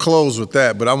 Well, I want to close with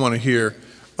that, but I want to hear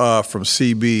from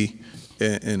CB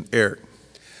and Eric.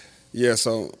 Yeah,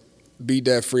 so be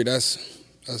debt free. That's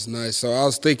nice. So I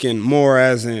was thinking more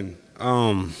as in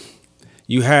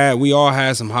we all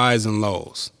had some highs and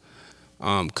lows.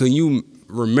 Could you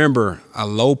remember a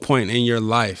low point in your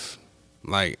life,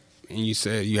 like? And you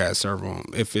said you had several,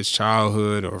 if it's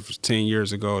childhood or if it's 10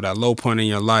 years ago, that low point in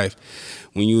your life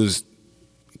when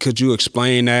could you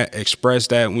express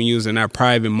that when you was in that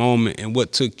private moment, and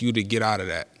what took you to get out of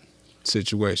that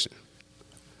situation?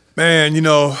 Man,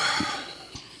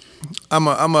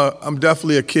 I'm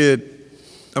definitely a kid.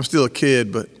 I'm still a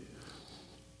kid, but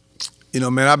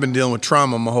man, I've been dealing with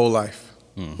trauma my whole life.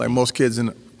 Like most kids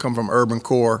come from urban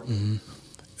core.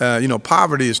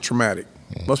 Poverty is traumatic.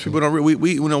 Most people don't.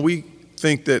 We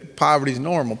think that poverty is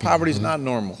normal. Poverty is not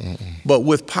normal. But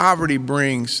with poverty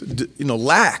brings,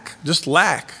 lack. Just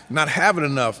lack, not having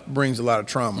enough, brings a lot of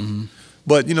trauma.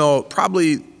 But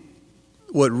probably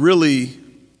what really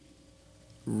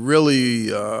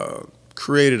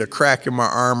created a crack in my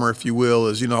armor, if you will,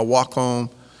 is I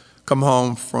come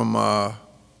home from. I'm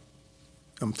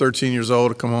 13 years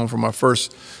old. I come home from my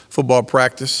first football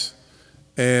practice,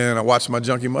 and I watched my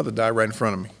junkie mother die right in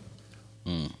front of me.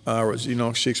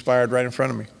 She expired right in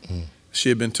front of me. She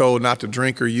had been told not to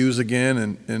drink or use again,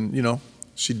 and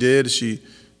she did.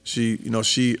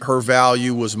 Her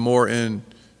value was more in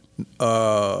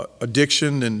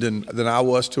addiction than I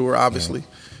was to her, obviously,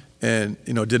 and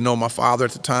didn't know my father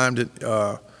at the time.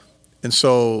 And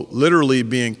so literally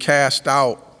being cast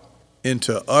out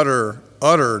into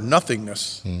utter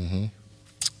nothingness.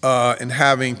 And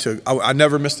having to, I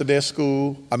never missed a day of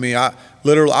school. I mean, I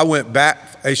went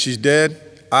back, hey, she's dead.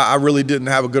 I really didn't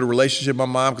have a good relationship with my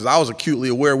mom because I was acutely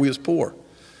aware we was poor.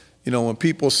 When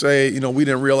people say, we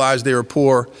didn't realize they were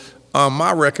poor,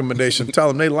 my recommendation, tell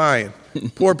them they lying.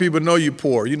 Poor people know you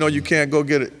poor. You can't go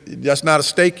get it. That's not a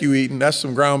steak you eating. That's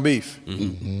some ground beef.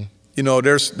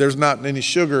 There's not any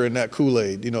sugar in that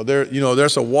Kool-Aid.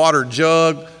 There's a water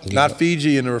jug, not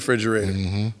Fiji in the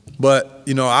refrigerator. But,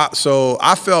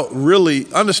 I felt really,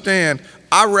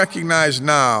 I recognize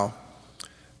now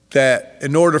that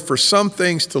in order for some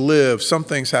things to live, some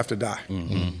things have to die.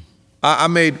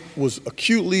 I was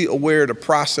acutely aware to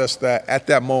process that at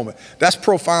that moment. That's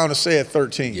profound to say at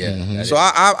 13. So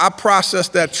I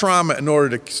processed that trauma in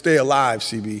order to stay alive,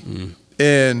 CB.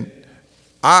 And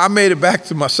I made it back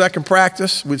to my second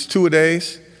practice, which 2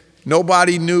 days.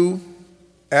 Nobody knew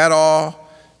at all.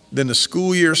 Then the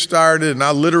school year started, and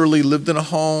I literally lived in a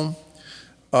home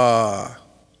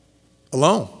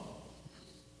alone.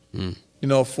 You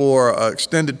know, for an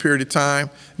extended period of time.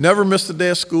 Never missed a day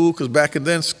of school, because back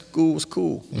then school was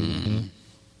cool.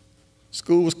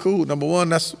 School was cool. Number one,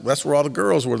 that's where all the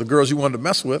girls were, the girls you wanted to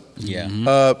mess with.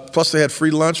 Yeah. Plus they had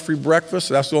free lunch, free breakfast.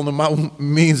 That's the only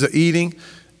means of eating.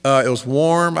 It was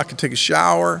warm. I could take a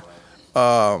shower.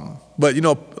 But, you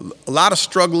know, a lot of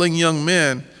struggling young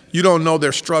men, you don't know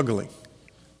they're struggling.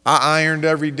 I ironed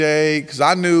every day because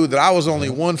I knew that I was only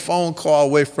one phone call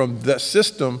away from the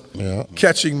system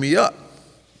catching me up.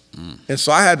 And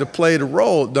so I had to play the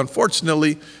role.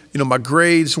 Unfortunately, you know, my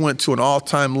grades went to an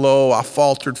all-time low. I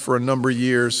faltered for a number of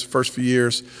years, first few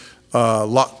years.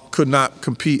 Could not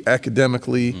compete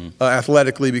academically,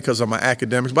 athletically because of my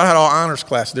academics. But I had all honors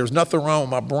classes. There was nothing wrong with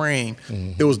my brain.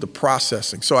 It was the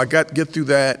processing. So I get through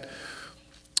that.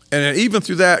 And then even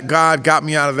through that, God got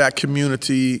me out of that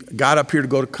community, got up here to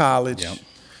go to college.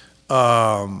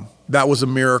 That was a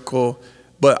miracle.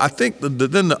 But I think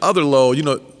then the other low, you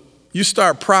know, you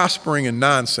start prospering in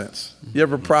nonsense. You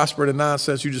ever prospered in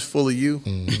nonsense? You just full of you.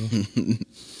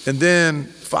 And then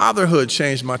fatherhood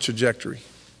changed my trajectory.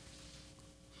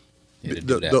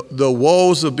 The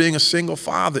woes of being a single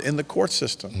father in the court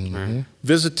system,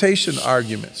 visitation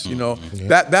arguments, you know,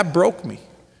 that broke me.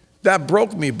 That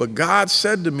broke me, but God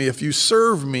said to me, if you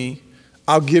serve me,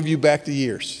 I'll give you back the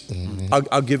years.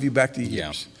 I'll give you back the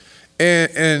years.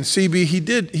 And CB, he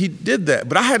did that,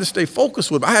 but I had to stay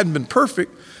focused with him. I hadn't been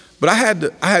perfect, but I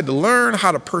had to learn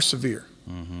how to persevere.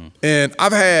 And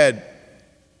I've had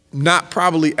not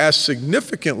probably as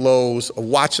significant lows of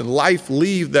watching life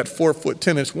leave that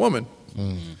 4'10" woman,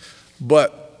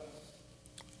 but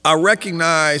I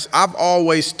recognize I've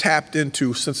always tapped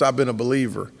into, since I've been a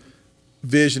believer,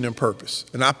 vision and purpose.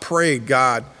 And I prayed,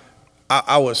 God,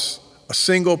 I was a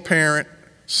single parent,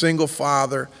 single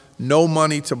father, no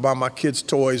money to buy my kids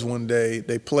toys one day.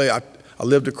 I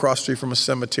lived across the street from a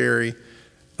cemetery.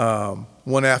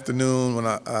 One afternoon when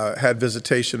I had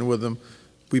visitation with them,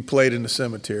 we played in the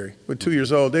cemetery. We're 2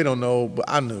 years old, they don't know, but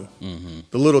I knew.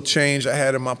 The little change I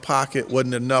had in my pocket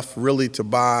wasn't enough really to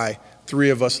buy 3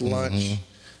 of us lunch.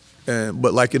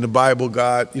 But like in the Bible,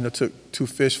 God, you know, took 2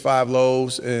 fish, 5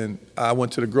 loaves, and I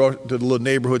went to the little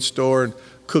neighborhood store and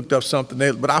cooked up something.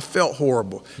 But I felt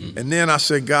horrible. And then I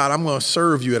said, God, I'm going to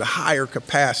serve you at a higher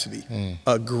capacity,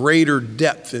 a greater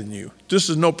depth in you. This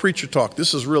is no preacher talk.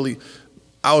 This is really,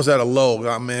 I was at a low.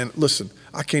 God, man, listen,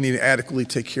 I can't even adequately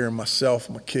take care of myself,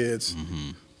 my kids.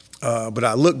 But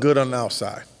I look good on the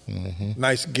outside.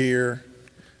 Nice gear.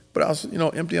 But I was, you know,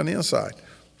 empty on the inside.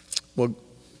 Well,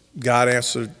 God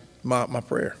answered my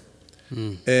prayer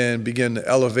and began to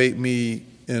elevate me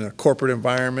in a corporate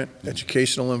environment,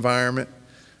 educational environment.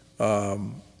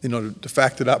 You know, the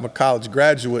fact that I'm a college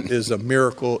graduate is a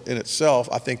miracle in itself.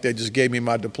 I think they just gave me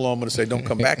my diploma to say, don't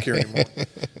come back here anymore.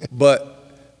 But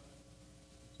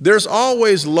there's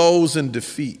always lows and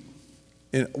defeat.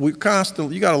 And you got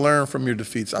to learn from your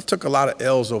defeats. I took a lot of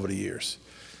L's over the years.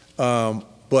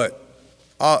 But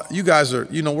you guys are,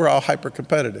 you know, we're all hyper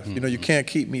competitive. You know, you can't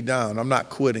keep me down. I'm not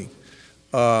quitting.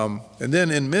 And then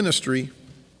in ministry,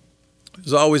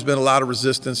 there's always been a lot of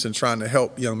resistance in trying to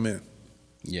help young men.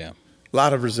 A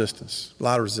lot of resistance.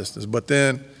 But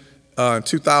then in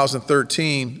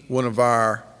 2013, one of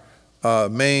our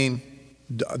main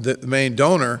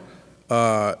donor,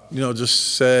 you know,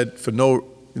 just said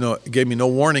gave me no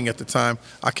warning at the time,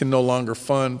 I can no longer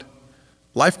fund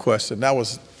LifeQuest. And that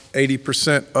was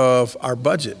 80% of our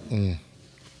budget.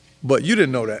 But you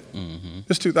didn't know that.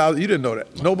 It's 2000, you didn't know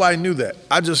that. Nobody knew that.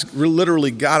 I just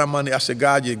literally got on my knee. I said,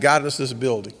 God, you got us this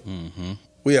building.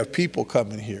 We have people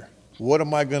coming here. What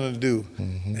am I gonna do?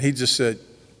 And he just said,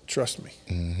 trust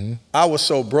me. I was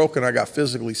so broken, I got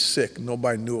physically sick.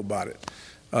 Nobody knew about it.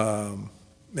 And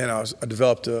I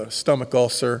developed a stomach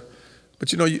ulcer.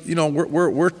 But you know,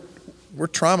 we're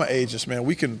trauma agents, man.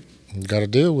 We can, you got to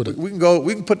deal with it. We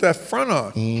can put that front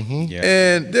on.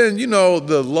 And then, you know,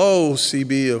 the low,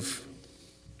 CB, of,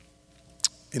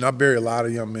 you know, I bury a lot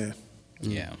of young men.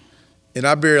 And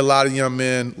I bury a lot of young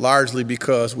men largely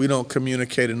because we don't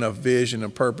communicate enough vision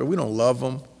and purpose. We don't love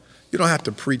them. You don't have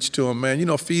to preach to them, man. You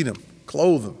know, feed them,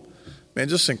 clothe them. Man,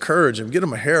 just encourage them. Get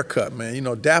them a haircut, man. You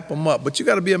know, dap them up. But you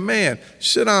got to be a man.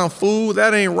 Sit down, fool.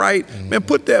 That ain't right. Man,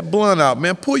 put that blunt out,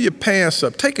 man. Pull your pants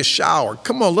up. Take a shower.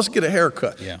 Come on, let's get a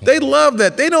haircut. They love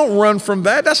that. They don't run from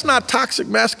that. That's not toxic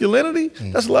masculinity.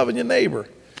 That's loving your neighbor.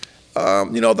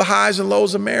 the highs and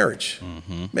lows of marriage.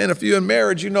 Man, if you're in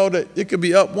marriage, you know that it could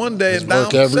be up one day and down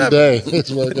work every 7. day.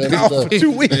 It's work every down day. for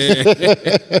 2 weeks.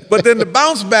 But then the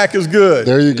bounce back is good.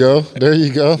 There you go.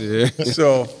 Yeah.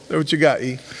 So, that's what you got,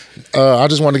 E. I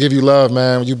just want to give you love,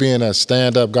 man. You being a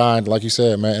stand-up guy, like you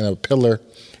said, man, and a pillar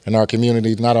in our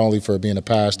community, not only for being a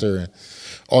pastor and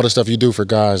all the stuff you do for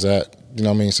guys that,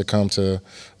 succumb to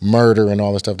murder and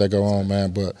all the stuff that go on,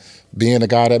 man, but being a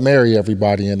guy that marry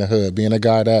everybody in the hood, being a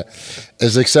guy that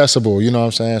is accessible, you know what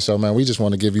I'm saying? So, man, we just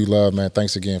want to give you love, man.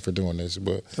 Thanks again for doing this.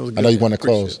 But I know you want to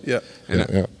close. Yeah.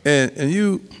 And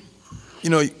you,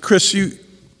 Chris, you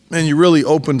really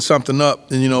opened something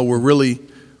up. And,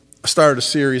 I started a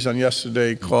series on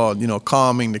yesterday called,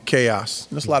 Calming the Chaos.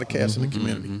 And there's a lot of chaos in the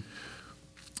community.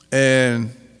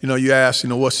 And, you asked,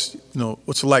 what's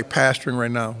it like pastoring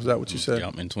right now? Is that what you said?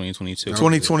 Yep, in 2022.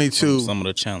 2022. Some of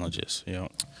the challenges, yeah.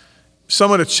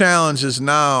 Some of the challenges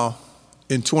now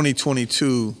in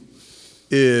 2022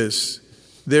 is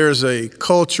there's a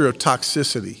culture of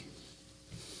toxicity,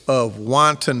 of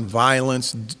wanton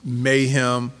violence,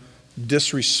 mayhem,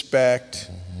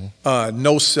 disrespect,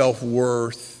 no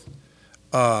self-worth.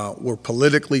 We're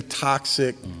politically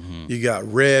toxic. You got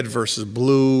red versus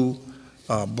blue,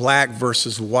 black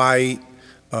versus white,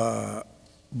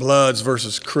 Bloods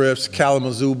versus Crips,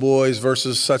 Kalamazoo boys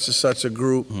versus such and such a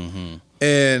group.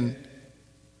 And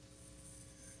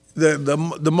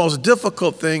the most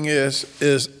difficult thing is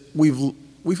we've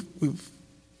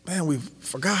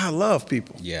forgot how to love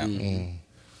people. Yeah.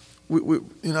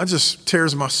 It just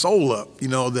tears my soul up,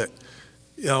 that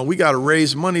we got to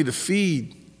raise money to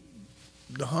feed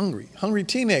the hungry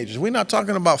teenagers. We're not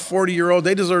talking about 40-year-olds.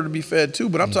 They deserve to be fed too,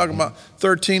 but I'm talking about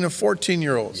 13 and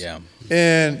 14-year-olds. Yeah.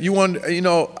 And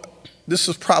this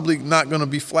is probably not going to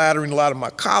be flattering a lot of my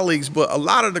colleagues, but a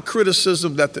lot of the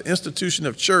criticism that the institution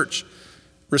of church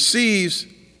receives,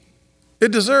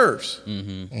 it deserves.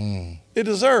 It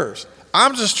deserves.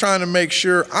 I'm just trying to make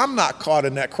sure I'm not caught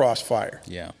in that crossfire.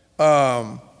 Yeah.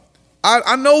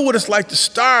 I know what it's like to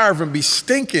starve and be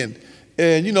stinking.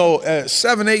 And, at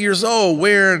 7, 8 years old,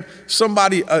 wearing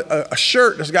a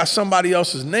shirt that's got somebody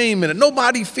else's name in it.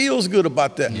 Nobody feels good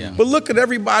about that. Yeah. But look at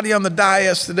everybody on the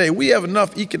dais today. We have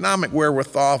enough economic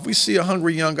wherewithal. If we see a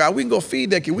hungry young guy, we can go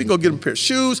feed that kid. We can go get him a pair of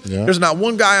shoes. Yeah. There's not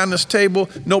one guy on this table,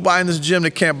 nobody in this gym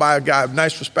that can't buy a guy a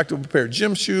nice, respectable pair of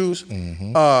gym shoes,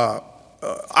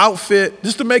 outfit,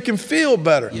 just to make him feel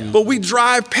better. Yeah. But we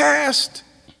drive past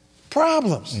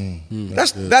problems.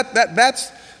 That's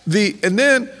and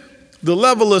then the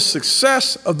level of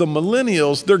success of the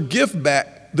millennials, their give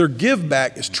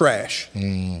back is trash.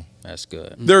 That's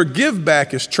good. Their give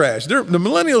back is trash. The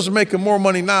millennials are making more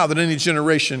money now than any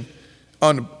generation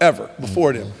ever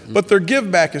before them. But their give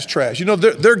back is trash.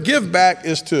 Their give back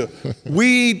is to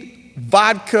weed,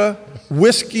 vodka,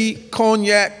 whiskey,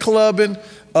 cognac, clubbing,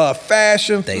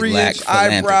 fashion, 3-inch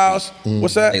eyebrows.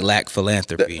 What's that? They lack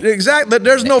philanthropy. Exactly.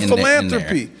 There's no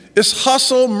philanthropy. It's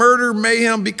hustle, murder,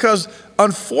 mayhem, because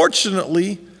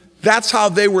unfortunately, that's how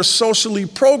they were socially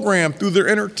programmed through their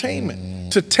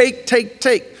entertainment. To take.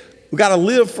 We got to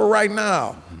live for right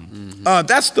now.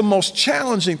 That's the most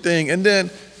challenging thing. And then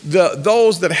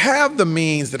those that have the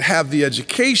means, that have the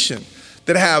education,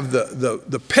 that have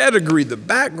the pedigree, the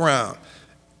background,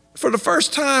 for the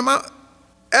first time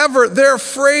ever, they're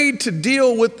afraid to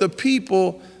deal with the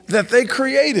people that they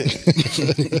created.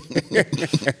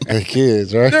 They're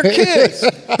kids, right? They're kids.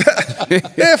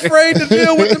 They're afraid to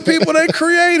deal with the people they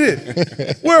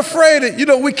created. We're afraid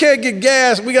that, we can't get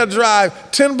gas. We got to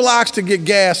drive 10 blocks to get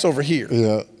gas over here.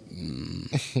 Yeah.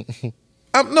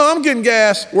 I'm getting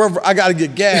gas wherever I got to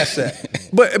get gas at.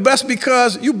 But that's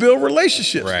because you build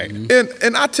relationships. Right.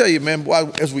 And I tell you, man,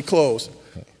 as we close,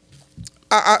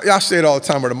 I say it all the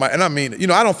time, and I mean it.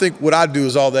 I don't think what I do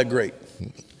is all that great.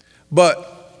 But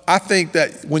I think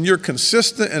that when you're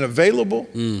consistent and available,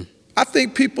 I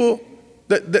think people,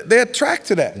 they attract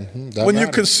to that. When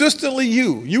you're consistently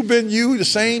you've been you, the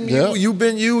same you, you've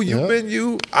been you, been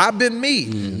you, I've been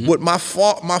me, with my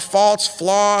faults,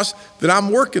 flaws that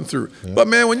I'm working through. But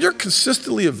man, when you're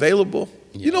consistently available,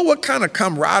 you know what kind of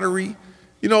camaraderie,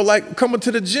 like coming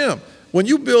to the gym. When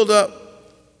you build up,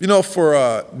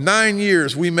 for 9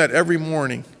 years, we met every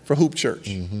morning for Hoop Church.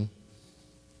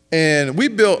 And we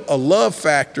built a love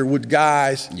factor with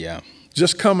guys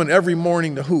just coming every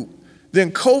morning to hoop.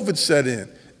 Then COVID set in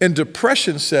and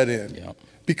depression set in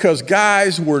because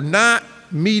guys were not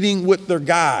meeting with their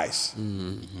guys.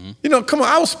 Come on,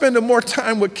 I was spending more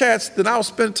time with cats than I was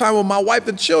spending time with my wife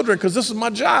and children because this is my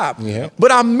job.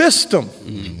 But I missed them.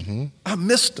 I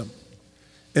missed them.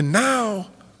 And now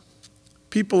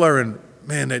people are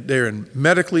they're in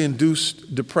medically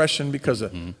induced depression because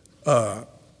of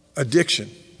addiction.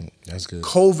 That's good.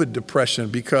 COVID depression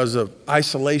because of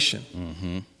isolation.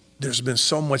 Mm-hmm. There's been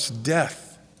so much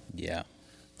death. Yeah.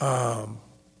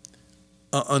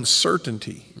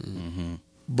 Uncertainty. Mm-hmm.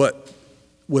 But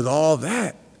with all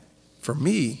that, for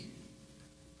me,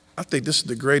 I think this is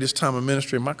the greatest time of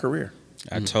ministry in my career.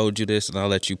 I told you this, and I'll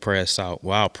let you pray us out.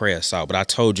 Well, I'll pray us out, but I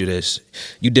told you this.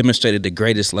 You demonstrated the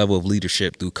greatest level of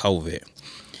leadership through COVID.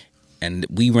 And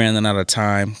we ran out of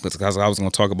time because I was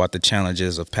going to talk about the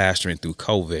challenges of pastoring through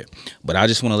COVID. But I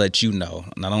just want to let you know,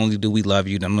 not only do we love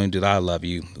you, not only do I love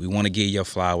you, we want to give you your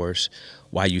flowers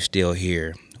while you're still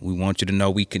here. We want you to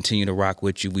know we continue to rock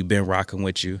with you. We've been rocking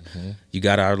with you. Mm-hmm. You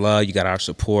got our love. You got our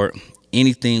support.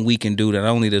 Anything we can do not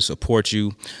only to support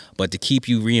you, but to keep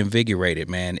you reinvigorated,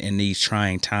 man, in these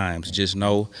trying times. Just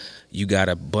know you got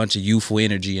a bunch of youthful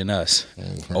energy in us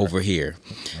over here.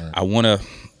 Right. I want to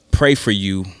pray for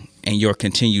you and your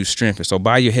continued strength. And so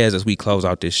bow your heads as we close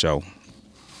out this show.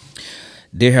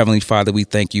 Dear Heavenly Father, we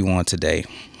thank you on today.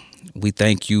 We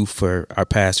thank you for our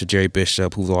pastor, Jerry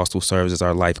Bishop, who also serves as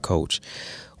our life coach.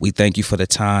 We thank you for the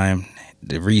time,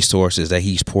 the resources that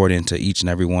he's poured into each and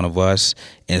every one of us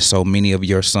and so many of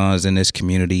your sons in this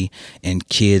community and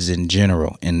kids in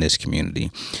general in this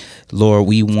community. Lord,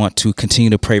 we want to continue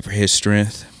to pray for his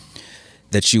strength,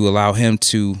 that you allow him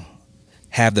to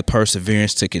have the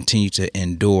perseverance to continue to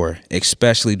endure,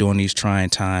 especially during these trying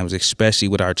times, especially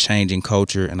with our changing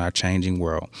culture and our changing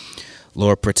world.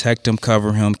 Lord, protect him,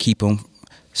 cover him, keep him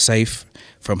safe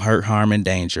from hurt, harm, and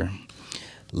danger.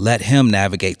 Let him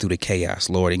navigate through the chaos,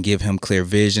 Lord, and give him clear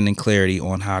vision and clarity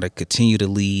on how to continue to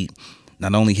lead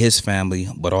not only his family,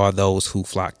 but all those who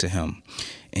flock to him.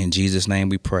 In Jesus' name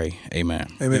we pray. Amen.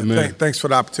 Amen. Thanks for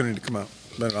the opportunity to come out.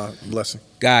 Blessing.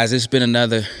 Guys, it's been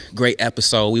another great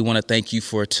episode. We want to thank you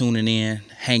for tuning in,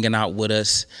 hanging out with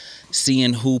us,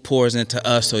 seeing who pours into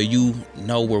us so you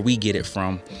know where we get it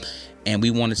from. And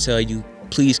we want to tell you,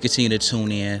 please continue to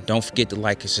tune in. Don't forget to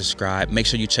like and subscribe. Make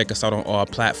sure you check us out on all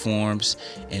platforms.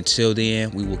 Until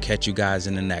then, we will catch you guys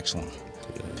in the next one.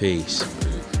 Peace.